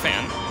a real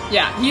fan.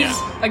 Yeah,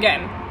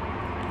 again,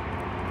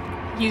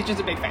 he's just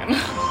a big fan.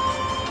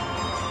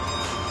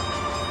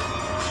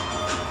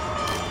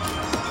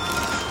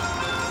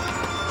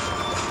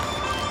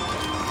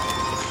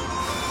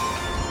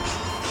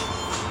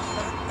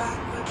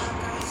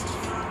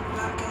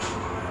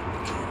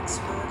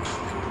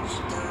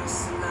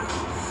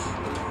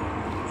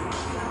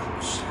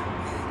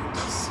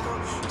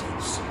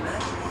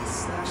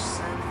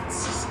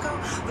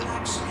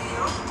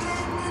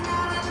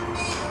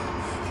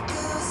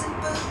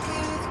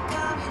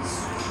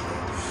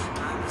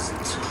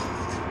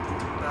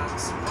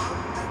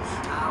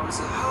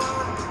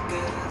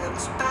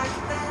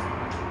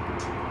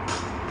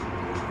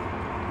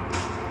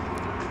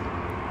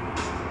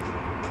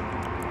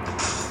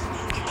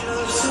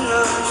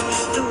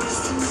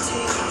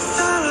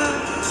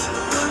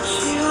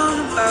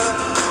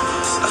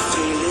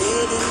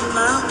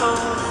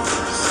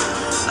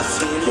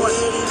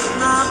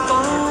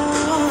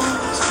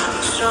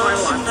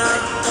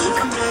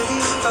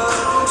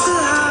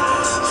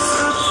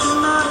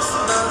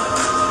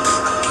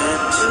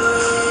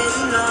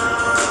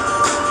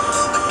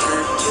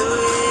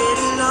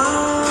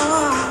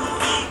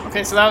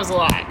 Okay, so that was a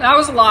lot. That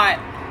was a lot.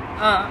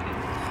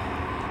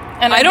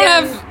 And I don't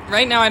again, have,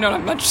 right now I don't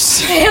have much to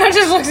say. Hannah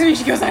just looks at me,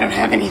 she goes, I don't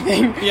have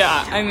anything.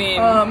 Yeah, I mean,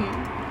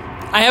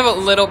 I have a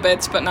little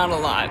bits, but not a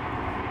lot.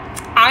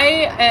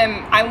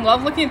 I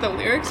love looking at the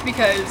lyrics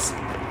because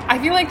I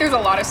feel like there's a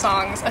lot of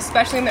songs,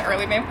 especially in the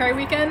early Vampire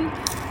Weekend,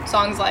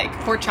 songs like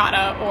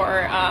Horchata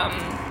or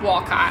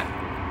Walcott,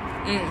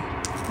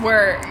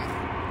 where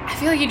I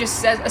feel like he just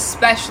says,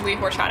 especially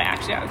Horchata,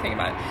 actually, I was thinking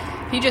about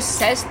it, he just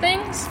says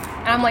things,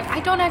 and I'm like, I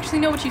don't actually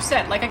know what you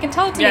said. Like, I can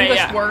tell it's an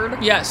English word,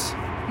 Yes.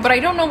 but I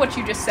don't know what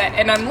you just said.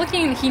 And I'm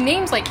looking, he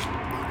names, like,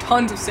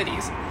 tons of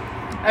cities.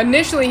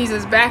 Initially, he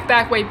says,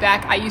 back, way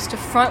back, I used to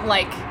front,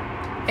 like,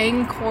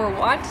 Angkor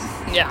what?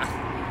 Yeah.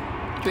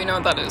 Do we know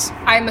what that is?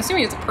 I'm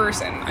assuming it's a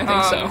person. I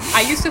think so.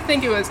 I used to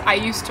think it was, I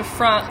used to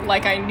front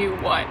like I knew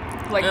what.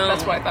 Like,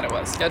 that's what I thought it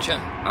was. Gotcha.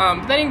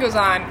 But then he goes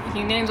on,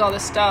 he names all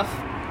this stuff.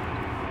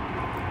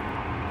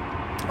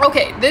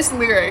 Okay, this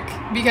lyric,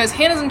 because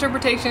Hannah's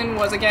interpretation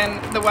was,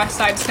 again, the West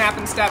Side snap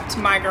and step to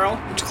My Girl.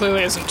 Which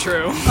clearly isn't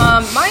true.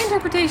 My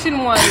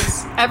interpretation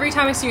was, every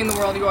time I see you in the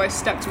world, you always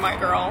step to My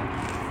Girl.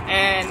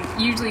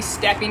 And usually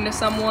stepping to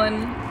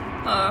someone,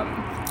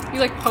 you,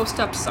 like, post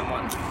up to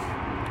someone.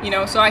 You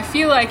know, so I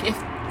feel like if,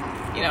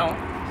 you know,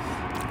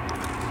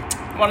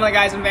 one of the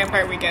guys in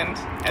Vampire Weekend,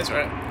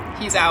 Ezra,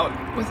 he's out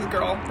with his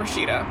girl,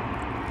 Rashida.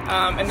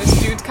 And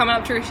this dude's coming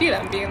up to Rashida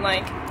and being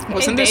like,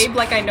 hey, babe,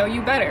 like, I know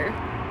you better.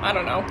 I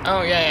don't know.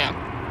 Oh, yeah.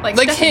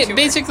 Like hit,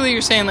 basically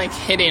you're saying, like,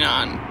 hitting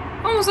on.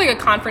 Almost like a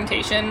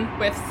confrontation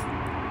with,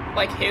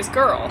 like, his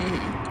girl.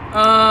 Mm-hmm.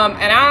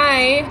 And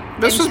I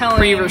This was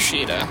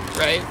pre-Rashida,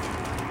 right?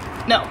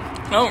 No.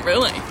 Oh,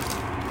 really?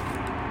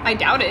 I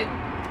doubt it.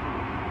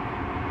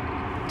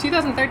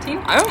 2013?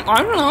 I don't know.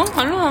 I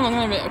don't know how long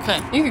I've been.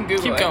 Okay. You can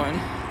Google it. Keep going.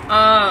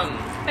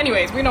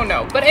 Anyways, we don't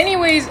know. But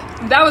anyways,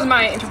 that was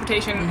my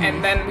interpretation. Mm-hmm.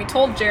 And then we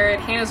told Jared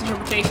Hannah's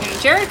interpretation.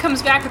 Jared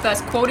comes back with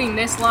us quoting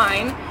this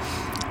line.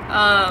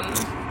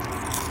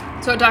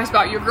 So it talks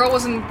about, your girl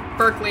was in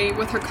Berkeley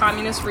with her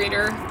communist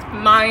reader.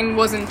 Mine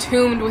was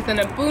entombed within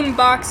a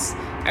boombox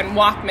and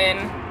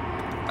Walkman.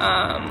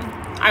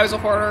 I was a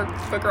horror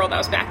of a girl that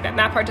was back then.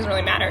 That part doesn't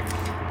really matter.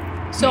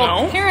 So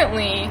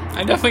apparently...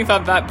 I definitely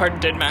thought that part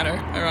did matter,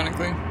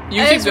 ironically.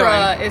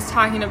 Ezra is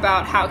talking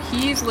about how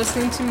he's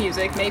listening to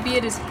music. Maybe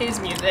it is his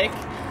music.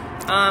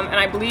 And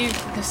I believe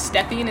the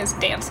stepping is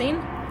dancing,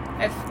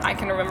 if I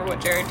can remember what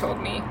Jared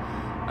told me.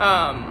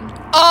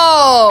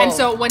 And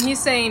so when he's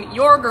saying,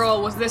 your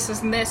girl was this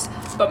and this,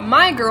 but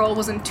my girl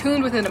was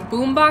entombed within a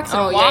boombox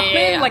and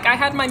Walkman, like I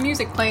had my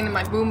music playing in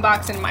my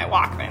boombox and my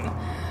Walkman.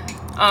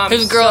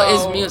 His girl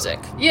is music.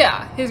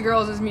 Yeah, his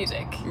girl is his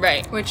music.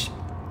 Right. Which...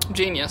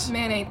 Genius.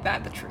 Man, ain't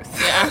that the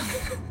truth. Yeah.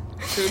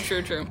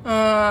 True.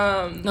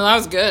 No, that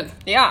was good.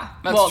 Yeah.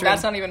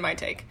 That's not even my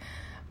take.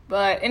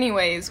 But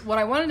anyways, what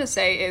I wanted to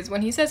say is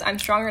when he says, I'm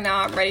stronger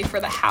now, I'm ready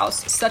for the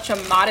house, such a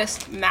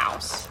modest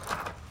mouse.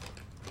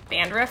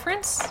 Band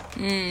reference?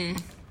 I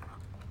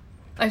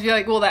feel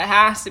like, that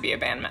has to be a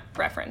band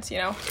reference, you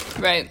know?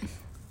 Right.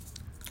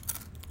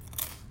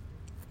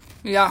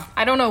 Yeah.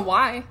 I don't know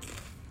why.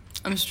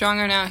 I'm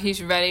stronger now,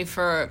 he's ready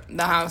for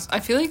the house. I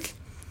feel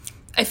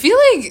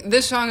like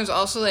this song is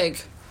also,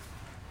 like,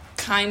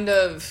 kind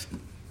of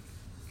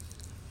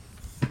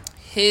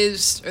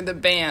his, or the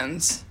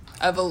band's,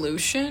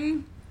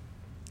 evolution,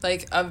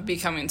 like, of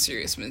becoming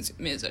serious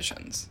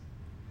musicians.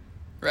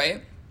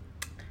 Right?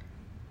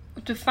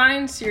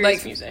 Define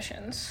serious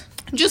musicians.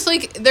 Just,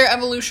 like, their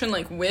evolution,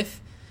 like, with,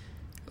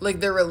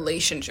 like, their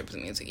relationship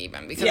with music,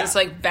 even. Because it's,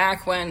 like,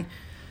 back when,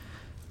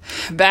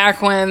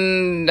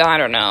 I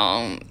don't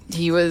know,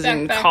 he was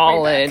in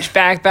college.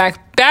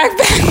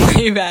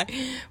 Way back.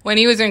 When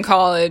he was in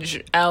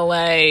college,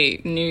 LA,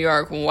 New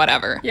York,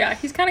 whatever. Yeah,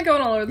 he's kind of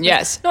going all over the place.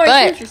 Yes. No, I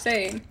see what you're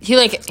saying.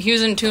 He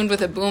was in tune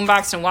with a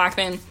boombox and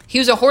Walkman. He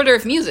was a hoarder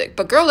of music.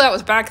 But girl, that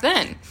was back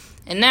then.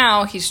 And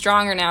now, he's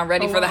stronger now,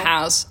 ready for the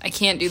house. I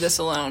can't do this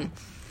alone.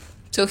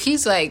 So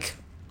he's, like,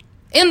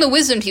 in the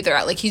wisdom teeth are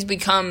out. Like, he's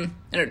become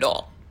an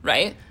adult,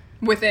 right?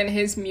 Within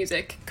his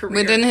music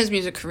career.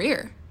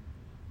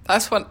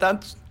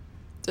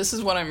 This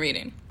is what I'm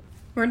reading.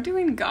 We're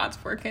doing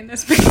God's work in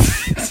this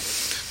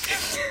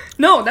business.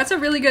 No, that's a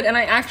really good, and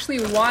I actually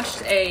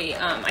watched I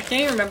can't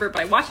even remember,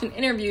 but I watched an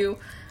interview.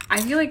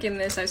 I feel like in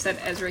this I've said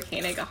Ezra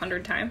Koenig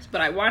 100 times, but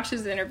I watched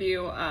his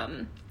interview,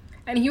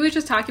 and he was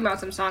just talking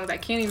about some songs. I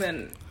can't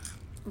even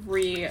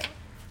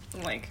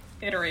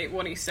iterate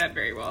what he said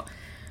very well.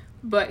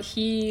 But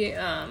he,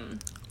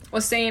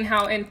 was saying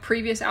how in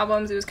previous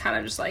albums it was kind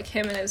of just like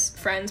him and his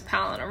friends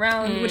palling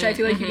around, which I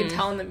feel like you can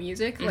tell in the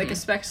music. Like,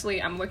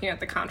 especially I'm looking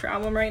at the Contra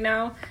album right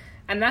now,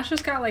 and that's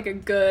just got like a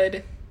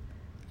good,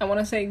 I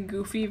want to say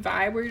goofy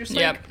vibe where you're just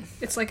like,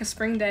 it's like a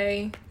spring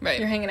day, right?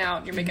 You're hanging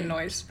out, you're making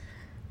noise,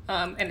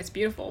 and it's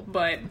beautiful.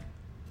 But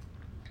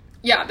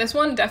yeah, this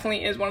one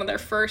definitely is one of their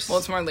first. Well,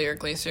 it's more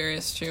lyrically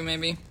serious too,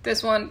 maybe.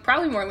 This one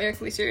probably more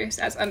lyrically serious,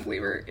 as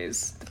Unbeliever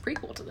is the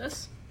prequel to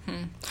this.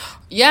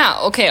 Yeah,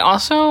 okay,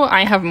 also,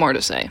 I have more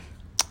to say.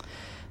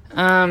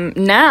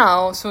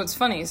 Now, so it's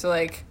funny, so,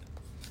 like,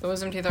 the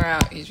wisdom teeth are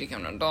out, he's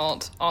become an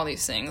adult, all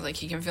these things, like,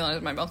 he can feel it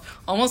in my belt,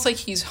 almost like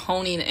he's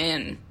honing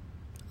in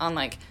on,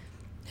 like,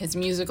 his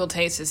musical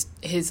taste,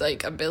 his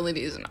like,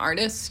 ability as an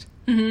artist,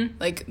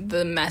 like,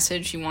 the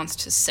message he wants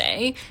to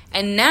say,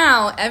 and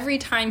now, every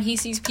time he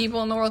sees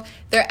people in the world,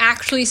 they're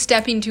actually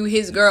stepping to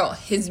his girl,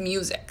 his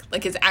music,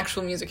 like, his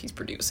actual music he's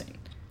producing.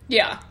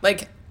 Yeah.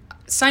 Like,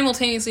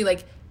 simultaneously,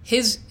 like,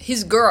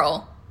 his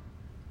girl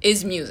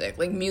is music,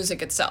 like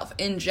music itself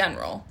in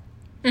general.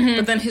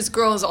 But then his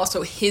girl is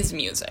also his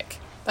music.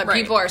 That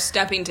people are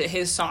stepping to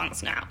his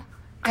songs now.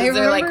 Because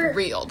they're like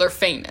real, they're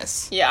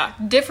famous. Yeah.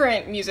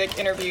 Different music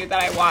interview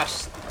that I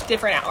watched,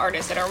 different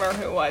artists, I don't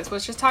remember who it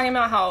was just talking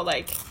about how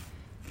like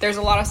there's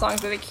a lot of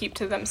songs that they keep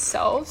to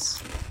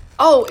themselves.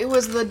 Oh, it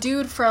was the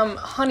dude from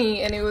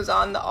Honey, and it was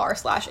on the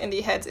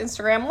r/IndieHeads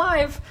Instagram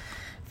Live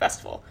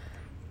festival,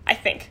 I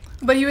think.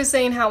 But he was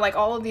saying how, like,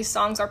 all of these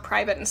songs are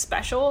private and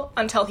special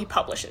until he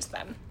publishes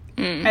them.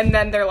 and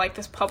then they're like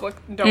this public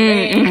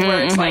domain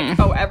where it's like,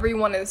 oh,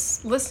 everyone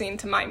is listening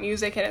to my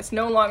music, and it's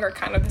no longer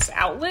kind of this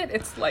outlet.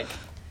 It's like,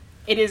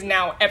 it is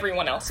now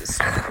everyone else's.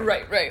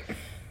 Right.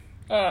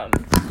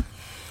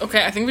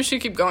 Okay, I think we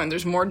should keep going.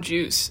 There's more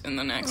juice in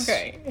the next.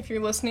 Okay, if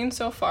you're listening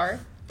so far,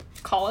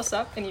 call us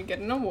up and you get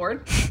an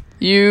award.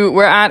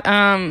 We're at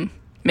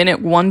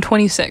minute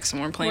 126,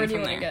 and we're playing Where do you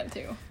from want there. to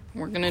get to?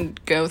 We're gonna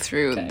go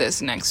through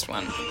this next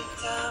one.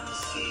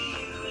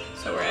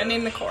 So we're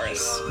ending the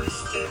chorus.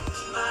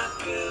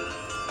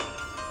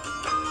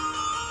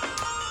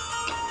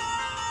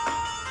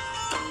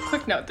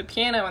 Quick note, the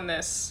piano in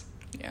this,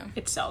 Yeah,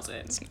 it sells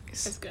it. it's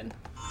nice. It's good.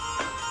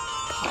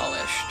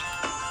 Polished.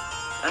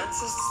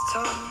 Ancestors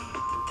told me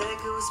the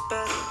dagger was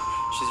better.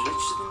 She's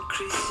richer than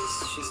creases,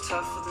 she's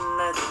tougher than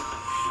leather.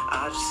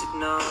 I just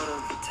ignored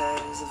all the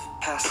tatters of a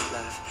past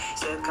life.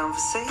 Said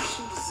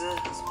conversation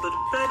deserves but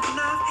a bread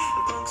knife.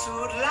 And punks who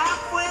would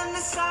laugh when they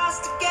saw us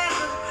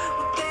together.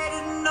 But they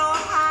didn't know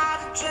how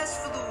to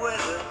dress for the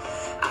weather.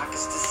 I could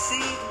still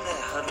see them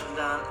there huddled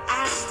on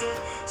Astor.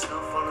 Snow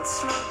falling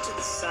slow to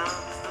the sound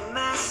of the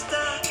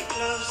master. He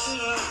loves the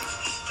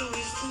love, the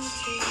wisdom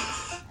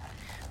teeth.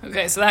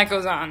 Okay, so that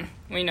goes on.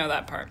 We know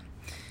that part.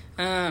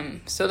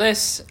 So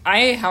this, I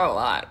have a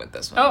lot with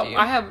this one. Oh, Do you?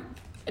 I have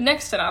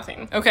next to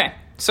nothing. Okay,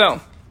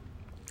 so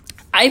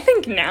I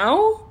think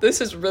now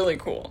this is really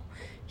cool.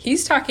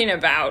 He's talking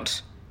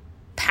about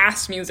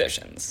past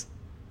musicians,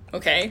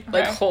 okay?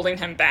 Like holding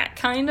him back,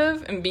 kind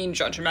of, and being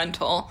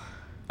judgmental.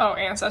 Oh,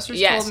 ancestors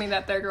Yes. told me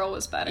that their girl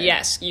was better.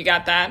 Yes, you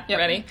got that? Yep.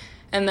 Ready?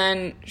 And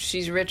then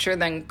she's richer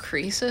than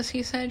Croesus,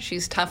 he said.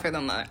 She's tougher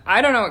than leather.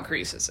 I don't know what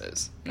Croesus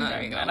is. Not Okay,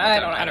 even gonna and look I it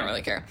up. don't I don't either.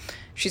 really care.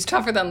 She's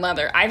tougher than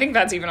leather. I think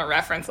that's even a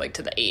reference, like,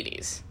 to the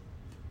 80s.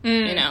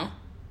 You know?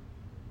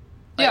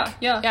 Like,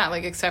 Yeah.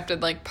 like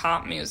accepted like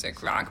pop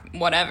music, rock,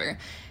 whatever.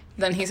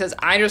 Then he says,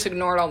 I just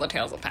ignored all the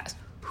tales of the past.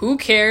 Who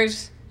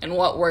cares and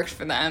what works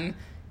for them?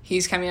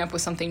 He's coming up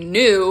with something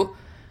new,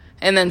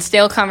 and then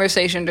stale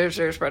conversation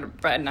deserves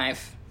bread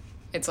knife.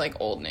 It's like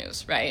old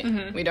news, right?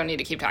 We don't need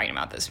to keep talking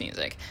about this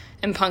music.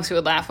 And punks who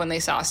would laugh when they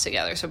saw us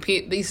together. So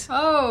these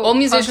old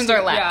musicians punks are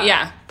who- laughing.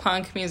 yeah. Yeah,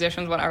 punk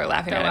musicians, whatever,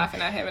 laughing They're at him.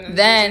 laughing at him and his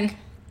Then music.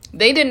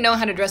 they didn't know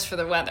how to dress for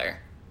the weather.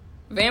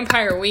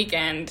 Vampire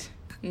Weekend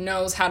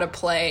knows how to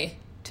play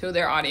to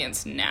their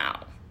audience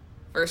now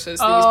versus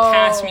these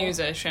past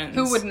musicians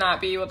who would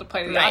not be able to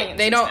play to the right. audience.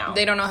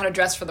 They don't know how to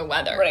dress for the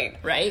weather.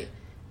 Right?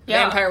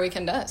 Yeah. Vampire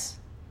Weekend does.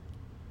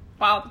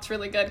 Wow, that's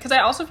really good. Because I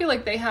also feel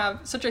like they have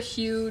such a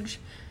huge...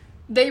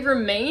 They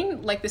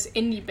remain like this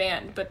indie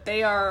band, but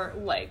they are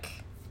like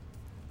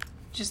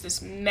just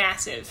this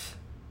massive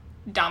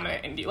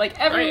dominant indie. Like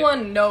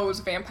everyone knows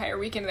Vampire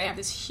Weekend. They have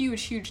this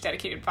huge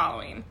dedicated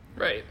following.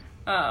 Right.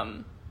 What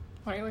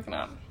are you looking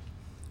up?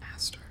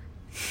 Aster.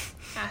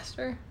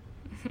 Aster?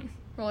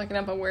 We're looking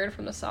up a word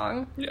from the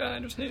song. Yeah, I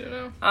just need to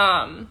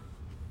know.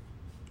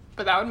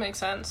 But that would make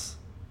sense.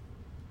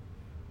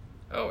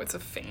 Oh, it's a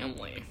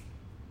family.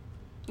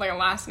 Like a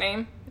last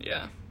name.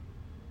 Yeah.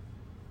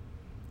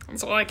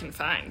 That's all I can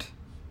find.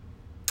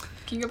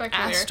 Can you go back to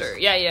the lyrics? Astor.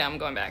 Yeah, I'm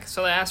going back.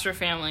 So the Astor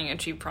family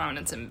achieved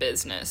prominence in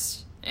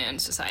business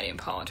and society and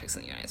politics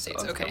in the United States.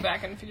 Let's Okay. go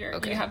back and figure.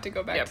 Okay. You have to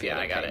go back. to the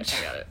I got page.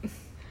 it.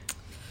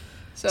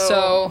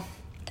 So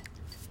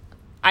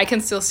I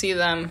can still see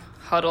them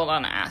huddled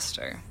on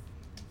Astor.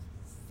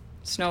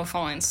 Snow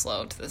falling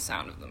slow to the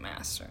sound of the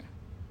master.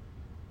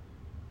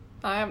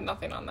 I have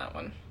nothing on that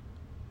one.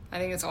 I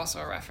think it's also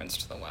a reference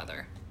to the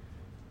weather.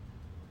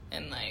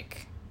 And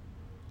like,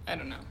 I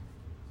don't know.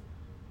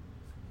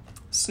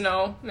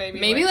 Snow, maybe.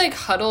 Maybe like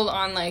huddled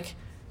on like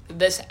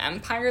this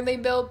empire they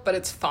built, but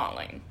it's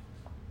falling.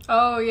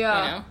 Oh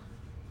yeah. You know?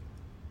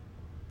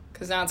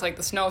 Because now it's like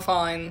the snow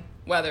falling,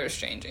 weather is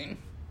changing.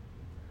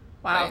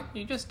 Wow, Right.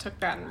 you just took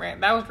that and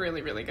ran. That was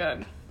really, really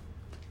good.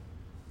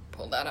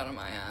 Pulled that out of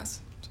my ass.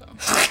 So,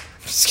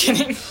 just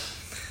kidding.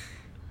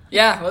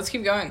 Yeah, let's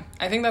keep going.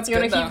 I think that's You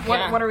good want to though. keep? What,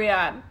 Yeah. what are we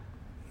at?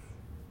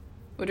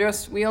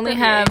 We only 38.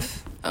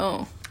 have.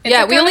 Oh. It's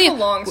yeah, a we kind of only a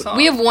long song.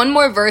 we have one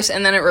more verse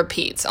and then it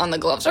repeats on the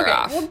gloves are Okay,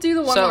 off. we'll do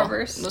the one So, more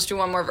verse. Let's do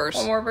one more verse.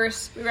 One more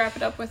verse. We wrap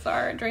it up with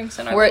our drinks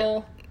and our We're-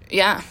 little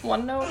Yeah.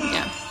 one note.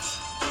 Yeah.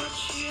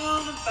 What you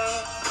on about?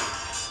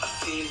 I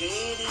feel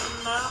it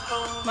in my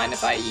bones. Mind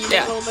if I eat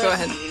Yeah, a little bit? go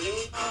ahead. Feel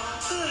it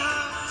too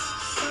high,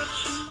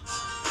 touching.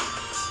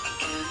 I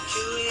can't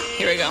do it.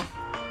 Here we go.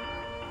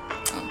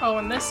 Oh,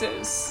 and this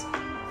is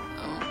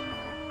Oh.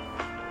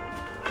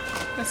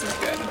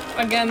 good.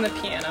 Again, the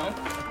piano.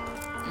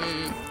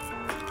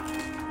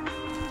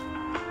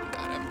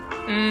 Got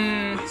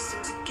him.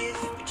 Wisdom's a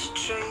gift, but you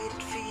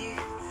traded for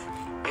youth.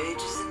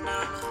 Ages and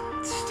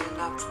honor, still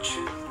not the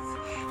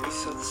truth. We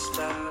saw the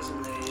stars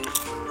and they hid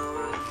from the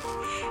world.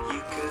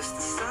 You cursed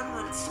the sun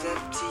when it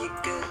slept to your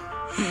gut.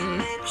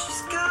 Maybe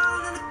she's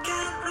gone and I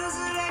can't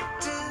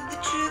resurrect her. The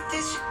truth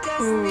is she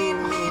doesn't need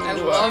me. I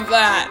love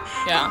that.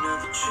 Yeah. You know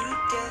the true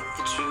death,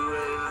 the true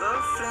wave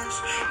of flesh.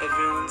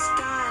 Everyone's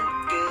dying,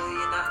 girl,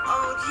 you're not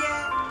old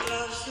yet.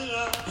 Love's the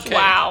love. Okay.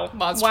 Wow.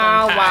 Lots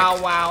wow, fun wow,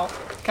 pack. wow.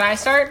 Can I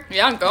start?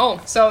 Yeah, go.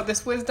 So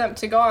this wisdom,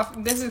 to go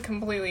off, this is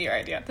completely your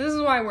idea. This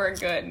is why we're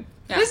good.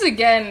 Yeah. This is,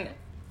 again,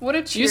 what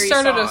a cheery You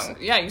started song. us.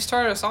 You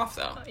started us off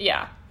though.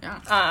 Yeah.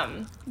 Yeah.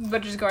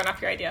 But just going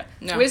off your idea.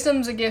 No.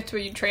 Wisdom's a gift,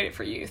 but you trade it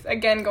for youth.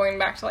 Again, going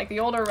back to like the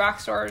older rock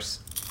stars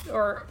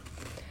or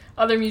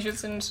other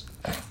musicians.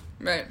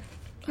 Right.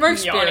 More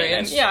Yawning,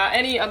 experience. and, yeah,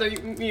 any other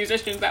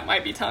musicians that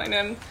might be telling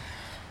them,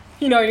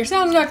 you know, your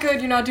sound's not good,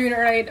 you're not doing it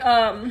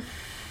right.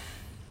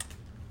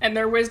 And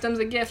their wisdom's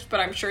a gift, but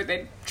I'm sure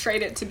they'd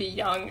trade it to be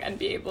young and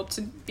be able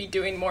to be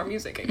doing more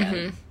music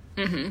again.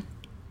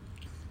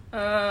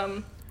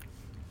 I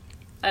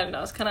don't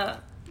know, it's kind of,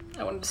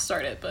 I wanted to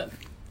start it, but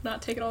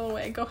not take it all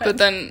away. Go ahead. But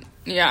then,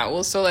 yeah,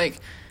 well, so, like,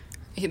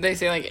 they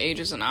say, like, age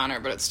is an honor,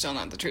 but it's still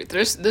not the truth.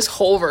 This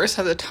whole verse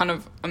has a ton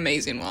of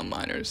amazing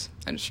one-liners.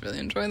 I just really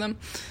enjoy them.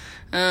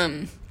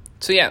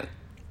 So, yeah,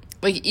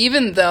 like,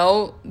 even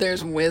though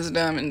there's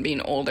wisdom in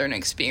being older and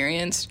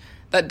experienced,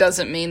 that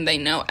doesn't mean they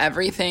know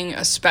everything,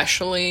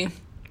 especially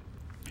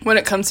when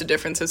it comes to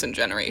differences in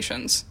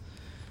generations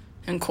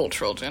and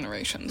cultural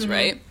generations,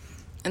 right?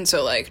 And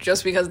so, like,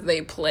 just because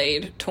they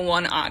played to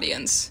one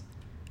audience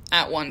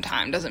at one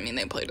time doesn't mean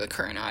they play to the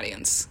current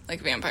audience, like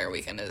Vampire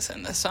Weekend is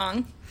in this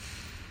song.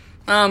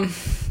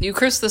 You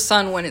curse the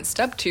sun when it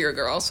stepped to your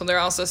girl, so they're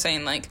also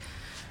saying, like,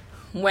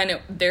 when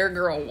their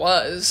girl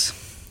was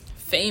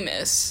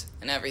famous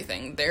and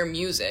everything, their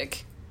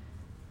music,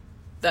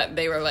 that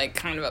they were, like,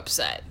 kind of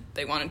upset.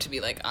 They wanted to be,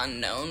 like,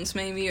 unknowns,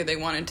 maybe, or they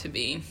wanted to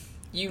be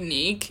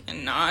unique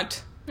and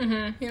not,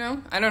 you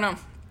know? I don't know.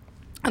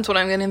 That's what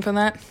I'm getting from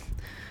that.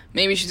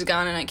 Maybe she's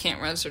gone and I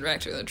can't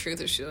resurrect her. The truth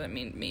is she let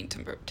me to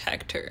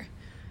protect her.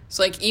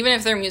 So, like, even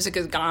if their music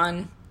is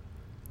gone,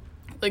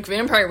 like,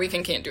 Vampire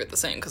Weekend can't do it the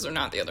same because they're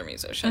not the other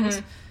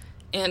musicians.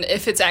 And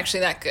if it's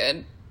actually that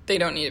good, they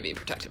don't need to be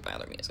protected by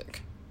other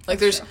music. Like,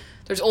 there's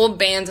old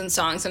bands and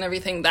songs and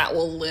everything that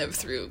will live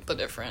through the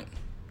different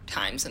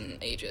times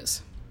and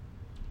ages.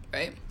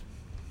 Right?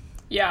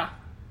 Yeah.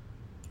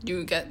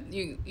 You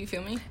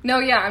feel me? No,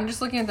 yeah, I'm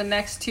just looking at the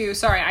next two.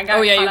 Sorry, I got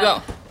Oh, yeah, caught you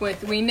up go.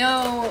 with, we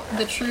know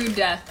the true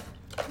death,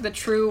 the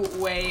true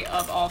way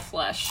of all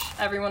flesh.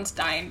 Everyone's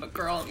dying, but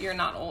girl, you're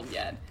not old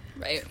yet.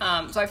 Right.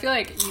 So I feel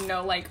like you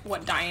know, like,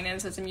 what dying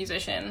is as a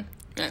musician.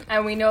 Yeah.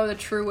 And we know the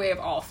true way of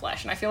all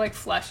flesh. And I feel like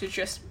flesh is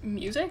just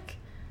music.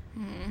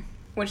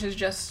 Which is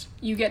just,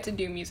 you get to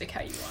do music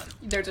how you want.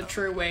 There's a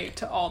true way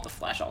to all the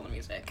flesh, all the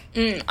music.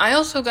 I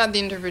also got the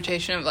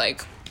interpretation of,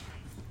 like,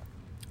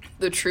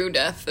 the true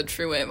death, the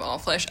true way of all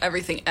flesh,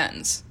 everything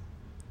ends.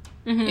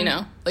 You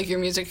know? Like, your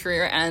music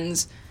career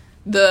ends.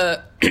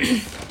 The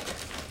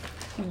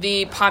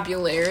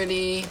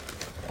popularity,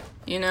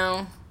 you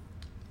know?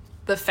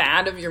 The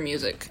fad of your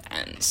music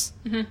ends.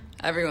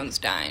 Everyone's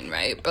dying,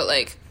 right? But,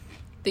 like,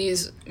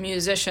 these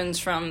musicians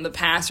from the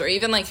past, or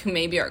even, like, who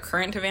maybe are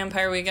current to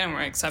Vampire Weekend and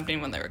were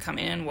accepting when they were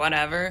coming in,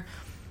 whatever,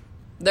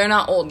 they're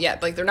not old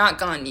yet. Like, they're not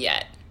gone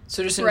yet.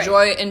 So just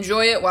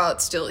enjoy it while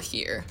it's still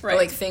here. Right. But,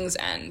 like, things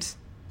end.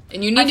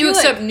 And you need to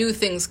accept new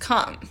things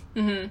come.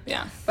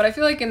 Yeah. But I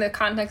feel like in the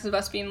context of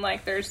us being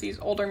like, there's these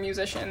older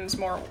musicians,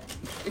 more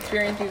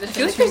experienced musicians. I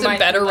feel like there's a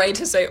better way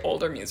to say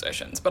older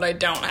musicians, but I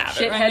don't have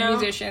it right now.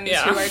 Shithead musicians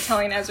who are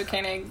telling Ezra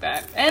Koenig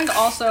that, and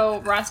also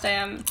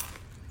Rostam,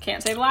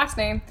 can't say the last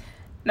name,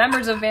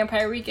 members of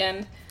Vampire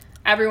Weekend,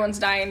 everyone's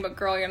dying, but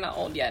girl, you're not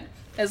old yet.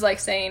 Is like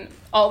saying,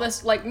 all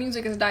this, like,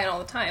 music is dying all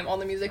the time. All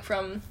the music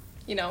from,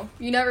 you know,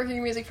 you never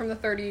hear music from the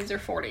 30s or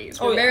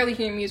 40s. We're barely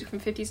hearing music from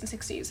 50s and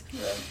 60s.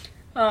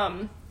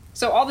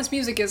 So all this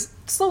music is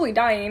slowly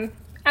dying,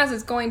 as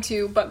it's going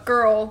to, but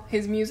girl,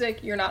 his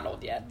music, you're not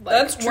old yet. Like,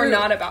 That's true. We're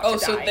not about to die. Oh,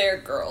 so their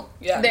girl.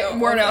 Yeah.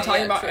 We're not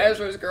talking about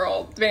Ezra's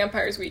girl,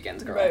 Vampire's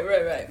Weekend's girl.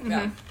 Right.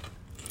 Yeah.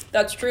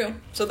 That's true.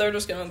 So they're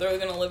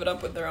gonna live it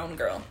up with their own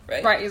girl,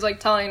 right? Right, he's like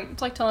telling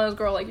his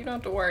girl, like, you don't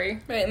have to worry.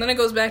 Right, and then it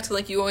goes back to,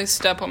 like, you always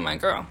step on my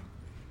girl.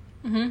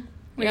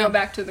 We go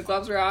back to the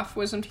gloves are off,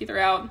 wisdom teeth are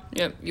out.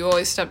 Yep, you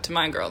always step to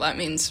my girl. That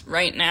means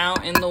right now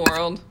in the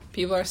world,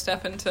 people are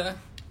stepping to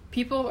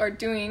People are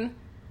doing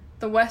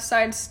the West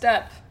Side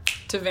Step.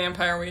 To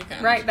Vampire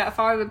Weekend. Right, that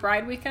Follow the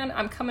Bride weekend,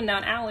 I'm coming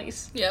down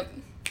alleys. Yep.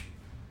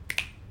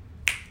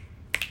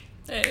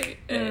 Hey,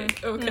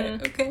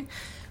 okay.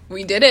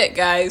 We did it,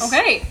 guys.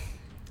 Okay.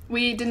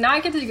 We did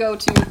not get to go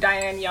to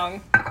Diane Young,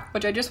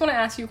 which I just want to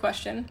ask you a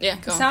question. Yeah, go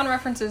on. The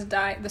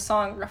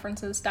song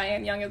references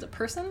Diane Young as a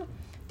person.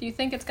 Do you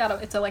think it's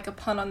like a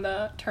pun on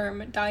the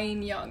term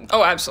Diane Young?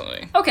 Oh,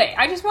 absolutely. Okay,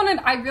 I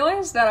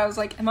realized that I was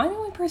like, am I the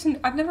only person?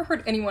 I've never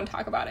heard anyone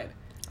talk about it.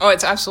 Oh,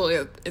 it's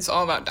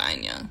all about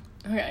dying young.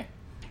 Okay.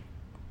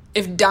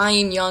 If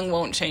dying young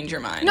won't change your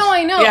mind. No,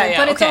 I know,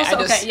 but it's also,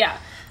 okay, yeah.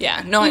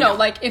 Yeah, no, I know. know.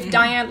 Like, if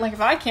Diane, like, if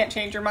I can't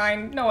change your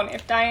mind, no one,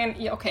 if Diane,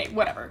 okay,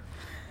 whatever.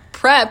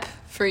 Prep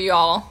for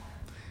y'all.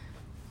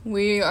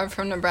 We are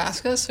from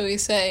Nebraska, so we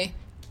say,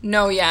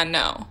 no, yeah,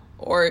 no.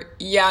 Or,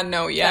 yeah,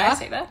 no, yeah. Did I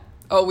say that?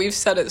 Oh, we've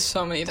said it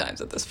so many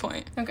times at this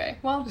point. Okay,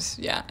 well,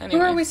 Anyway. Who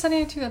are we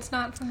sending it to that's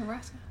not from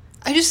Nebraska?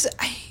 Or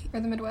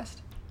the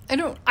Midwest? I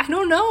don't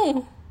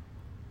know.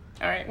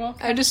 All right, well.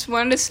 I just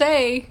wanted to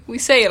say, we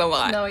say it a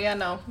lot. No, yeah,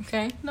 no.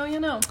 Okay. No, yeah,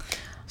 no.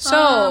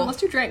 So, let's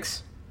do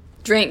drinks.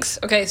 drinks.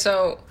 Okay,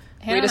 so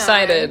Hannah we and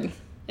decided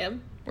Yep.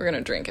 we're going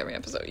to drink every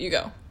episode. You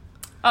go.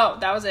 Oh,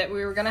 that was it.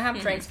 We were gonna have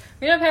drinks.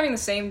 We ended up having the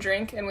same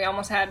drink, and we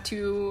almost had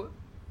two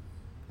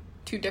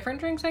different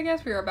drinks. I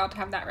guess we were about to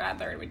have that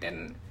rather, and we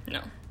didn't.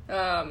 No.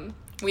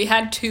 We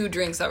had 2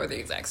 drinks that were the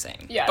exact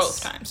same. Yes.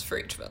 Both times for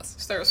each of us.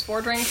 So there was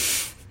 4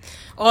 drinks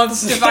All the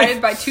same. divided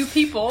by 2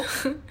 people,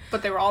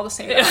 but they were all the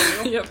same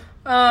value. Yep.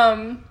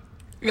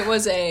 It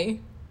was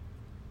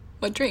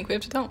what drink? We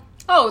have to tell them.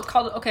 Oh, it's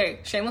called,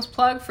 shameless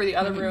plug for the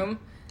other room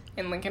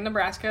in Lincoln,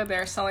 Nebraska.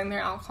 They're selling their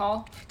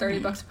alcohol for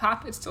 $30 a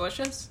pop. It's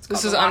delicious. It's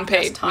This called is the Loch Ness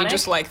unpaid. We Tonic.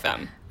 just like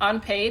them.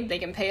 Unpaid. They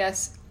can pay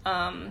us,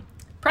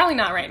 probably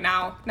not right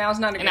now. Now's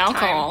not a good And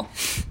alcohol.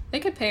 time. They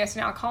could pay us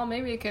in alcohol.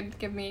 Maybe it could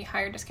give me a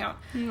higher discount.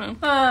 No.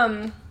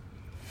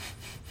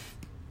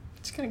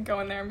 Just gonna go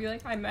in there and be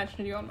like, I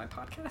imagined you on my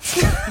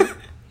podcast.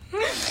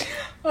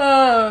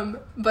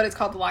 But it's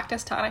called the Loch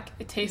Ness Tonic.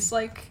 It tastes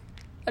like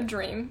a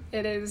dream.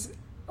 It is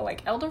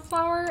like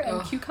elderflower and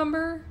Ugh.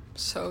 cucumber,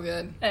 So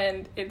good.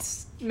 and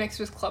it's mixed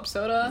with club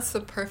soda. It's the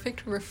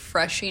perfect,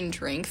 refreshing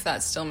drink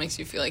that still makes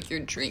you feel like you're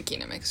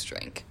drinking a mixed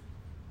drink.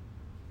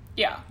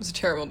 Yeah. It's a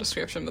terrible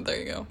description, but there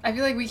you go. I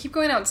feel like we keep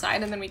going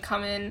outside, and then we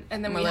come in,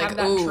 and then We're we like, have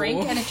that ooh.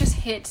 drink, and it just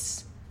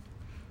hits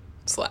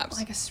Slaps.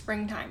 like a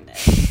springtime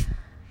day.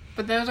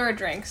 But those are our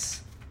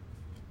drinks.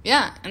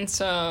 Yeah, and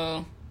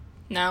so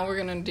now we're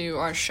gonna do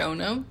our show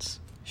notes.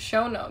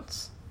 Show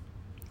notes.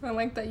 I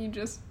like that you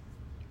just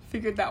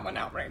figured that one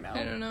out right now.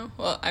 I don't know.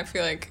 Well, I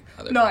feel like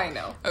other No, I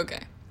know. Okay.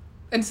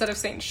 Instead of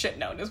saying shit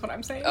note is what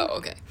I'm saying. Oh,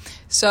 okay.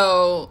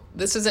 So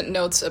this isn't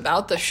notes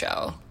about the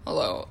show,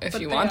 although if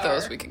But you they want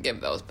those, are. we could give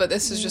those. But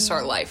this is just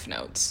our life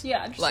notes.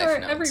 Yeah, just life our,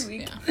 every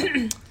week.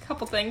 Yeah.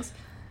 Couple things.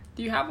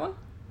 Do you have one?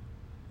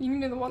 You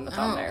can do the one that's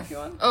on there if you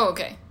want. Oh,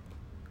 okay.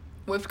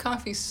 Whipped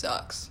coffee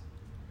sucks.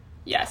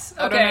 Yes.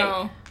 I Okay. don't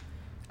know.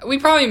 We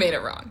probably made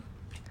it wrong.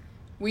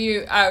 We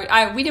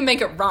didn't make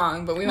it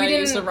wrong, but we might have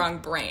used the didn't- wrong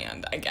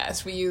brand, I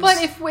guess. We used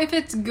But if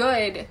it's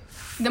good,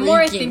 the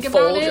more I think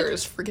about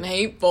Folgers. it, Freaking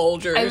hate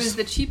Folgers. it was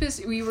the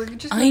cheapest. We were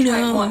just I gonna try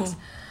it know. once.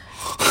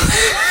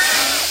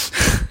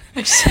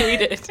 I just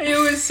hate it. It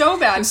was so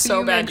bad. It was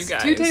so bad, mix you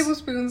guys. 2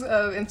 tablespoons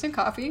of instant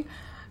coffee,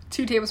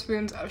 2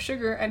 tablespoons of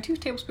sugar, and 2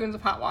 tablespoons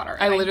of hot water.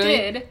 I And literally-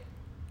 did,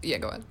 Yeah,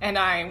 go ahead. and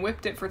I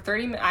whipped it for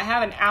 30 minutes. I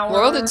have an hour.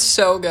 Laurel did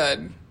so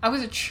good. I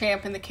was a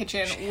champ in the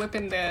kitchen,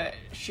 whipping the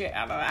shit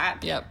out of that.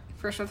 Yep.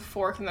 First with a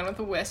fork and then with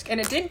a whisk. And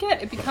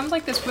it becomes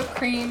like this whipped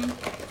cream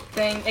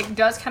thing. It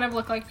does kind of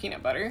look like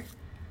peanut butter.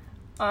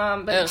 But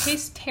Ugh. it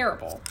tastes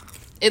terrible.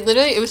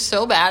 It was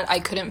so bad, I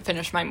couldn't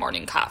finish my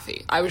morning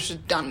coffee. I was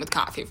just done with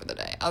coffee for the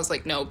day. I was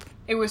like, nope.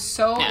 It was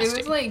so, Nasty. it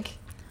was like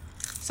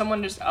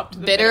someone just upped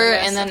the Bitter,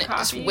 bitterness and then of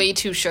it's coffee. way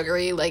too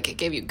sugary. Like, it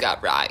gave you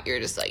gut rot. You're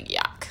just like,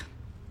 yuck.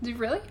 Did you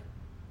really?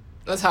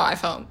 That's how I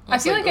felt. I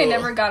feel like I ugh.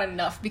 never got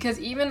enough because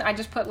even I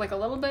just put like a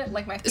little bit,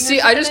 like my fingers See,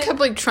 I in just it. kept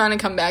like trying to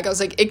come back. I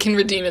was like, it can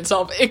redeem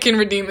itself. It can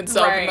redeem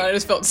itself. Right. And then I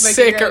just felt Like,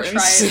 you're sicker gonna and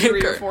try it 3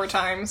 or sicker. 4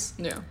 times.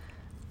 Yeah,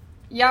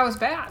 Yeah, it was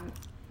bad.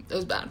 it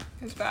was bad.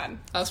 It was bad.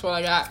 That's what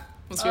I got.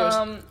 What's yours?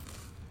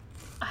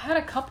 I had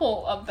a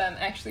couple of them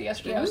actually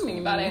yesterday. I was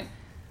thinking about Ooh. it.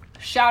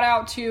 Shout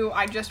out to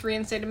I just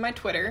reinstated my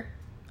Twitter.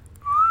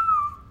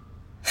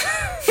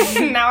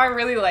 Now I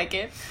really like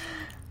it.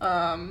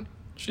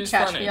 She's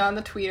Catch funny. me on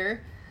the tweeter.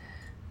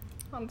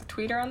 On the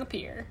tweeter on the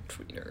pier.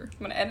 Twitter. I'm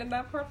gonna edit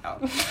that part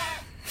out.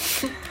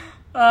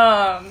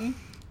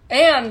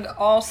 And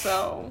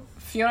also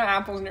Fiona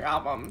Apple's new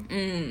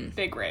album,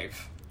 Big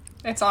Rave.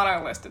 It's on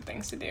our list of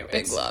things to do.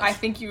 Big love. I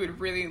think you would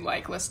really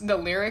like listen the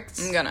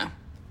lyrics. I'm gonna,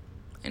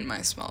 in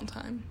my small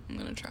time, I'm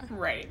gonna try.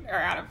 Right, or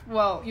out of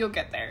well, you'll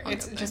get there. I'll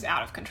It's get there. just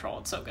out of control.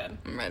 It's so good.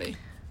 I'm ready.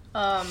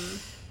 Um,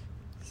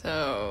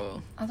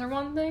 So, other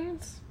one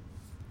things,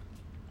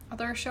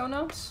 other show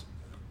notes.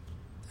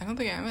 I don't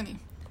think I have any.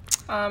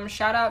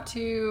 Shout out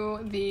to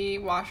the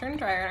washer and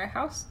dryer in our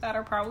house that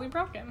are probably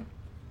broken.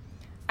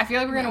 I feel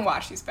like we're gonna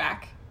watch these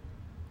back,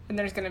 and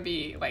there's gonna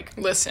be like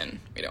Listen,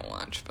 we don't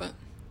watch, but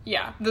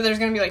there's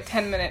gonna be like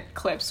 10-minute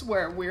clips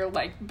where we're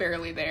like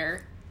barely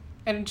there,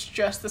 and it's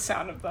just the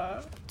sound of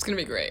the it's gonna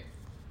be great.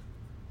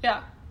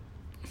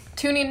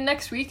 Tune in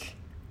next week.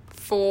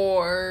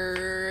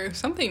 For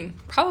something,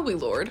 probably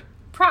Lord.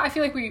 I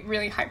feel like we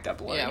really hyped up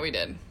Lord. Yeah, we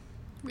did.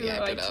 We We really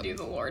hyped like it to up. do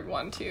the Lord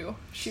one too.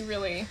 She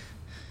really.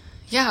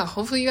 Yeah,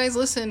 hopefully you guys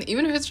listen.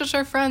 Even if it's just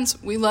our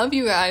friends, we love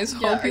you guys.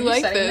 Yeah, Hope are you you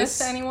like sending this.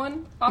 to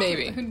anyone?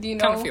 Maybe. Who do you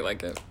know? Kind of feel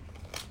like it.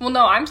 Well,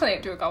 no, I'm sending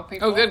it to a couple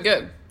people. Oh, good. Do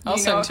I'll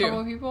you know a send couple too.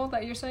 of people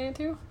that you're sending it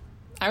to?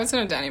 I would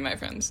send it to any of my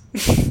friends.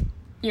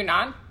 You're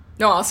not?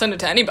 No, I'll send it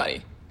to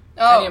anybody.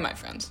 Oh, Any of my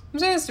friends. I'm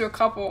sending this to a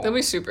couple. They'll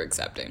be super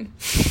accepting.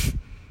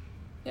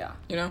 Yeah.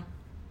 You know?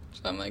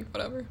 So I'm like,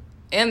 whatever.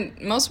 And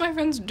most of my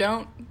friends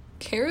don't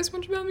care as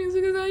much about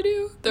music as I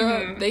do.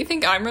 They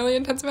think I'm really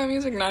intense about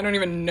music, and I don't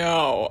even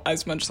know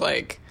as much,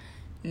 like,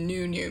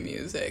 new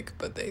music,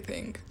 but they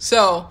think.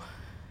 So,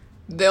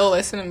 they'll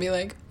listen and be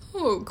like,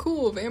 oh,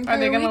 cool, Vampire Are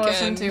they gonna Weekend.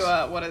 listen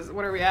to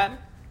what are we at?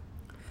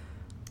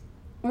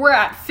 We're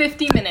at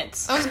 50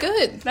 minutes. That was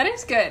good. That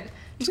is good.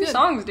 Two good.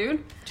 songs,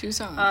 dude. 2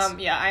 songs.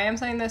 Yeah, I am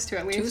sending this to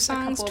at least a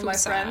couple of my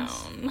friends.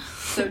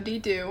 So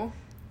D2.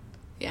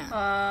 Yeah.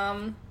 I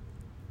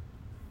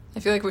I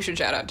feel like we should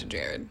shout out to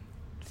Jared.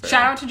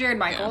 Shout out to Jared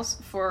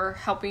Michaels for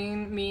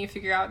helping me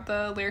figure out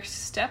the lyrics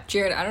step.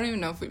 Jared, I don't even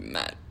know if we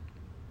met,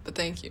 but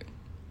thank you.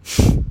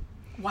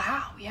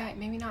 Wow, yeah,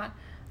 maybe not.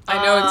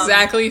 I know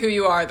exactly who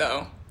you are,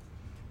 though.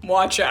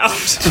 Watch out.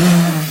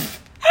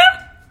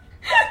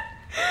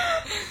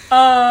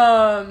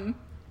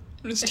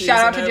 Shout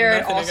out to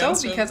Jared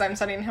also because I'm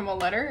sending him a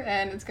letter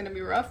and it's gonna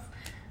be rough.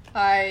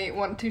 I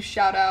want to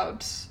shout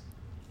out.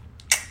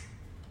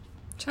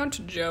 Shout out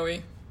to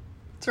Joey.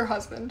 It's her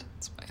husband.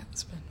 It's my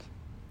husband.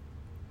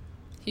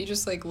 He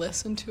just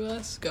listened to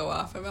us go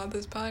off about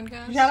this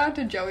podcast. Shout out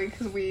to Joey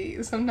because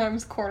we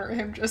sometimes corner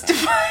him just to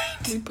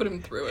find. We put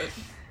him through it.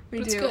 We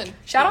but do. It's good.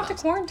 Shout out to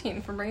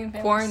Quarantine for bringing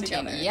families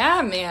together.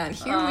 Yeah, man.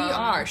 Here we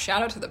are.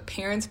 Shout out to the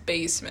parents'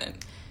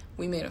 basement.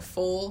 We made a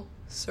full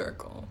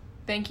circle.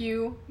 Thank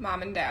you,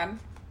 Mom and Dad.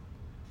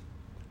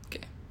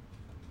 Okay.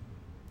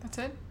 That's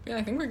it? Yeah,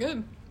 I think we're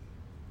good.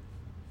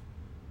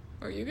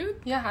 Are you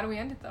good? Yeah, how do we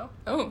end it, though?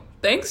 Oh,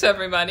 thanks,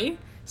 everybody.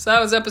 So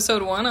that was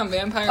episode 1 on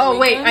Vampire Oh,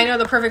 wait, Weekend. I know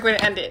the perfect way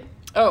to end it.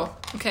 Oh,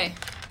 okay.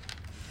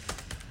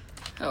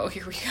 Oh,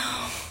 here we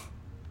go.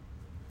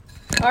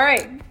 All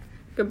right.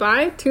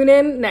 Goodbye. Tune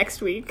in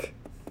next week.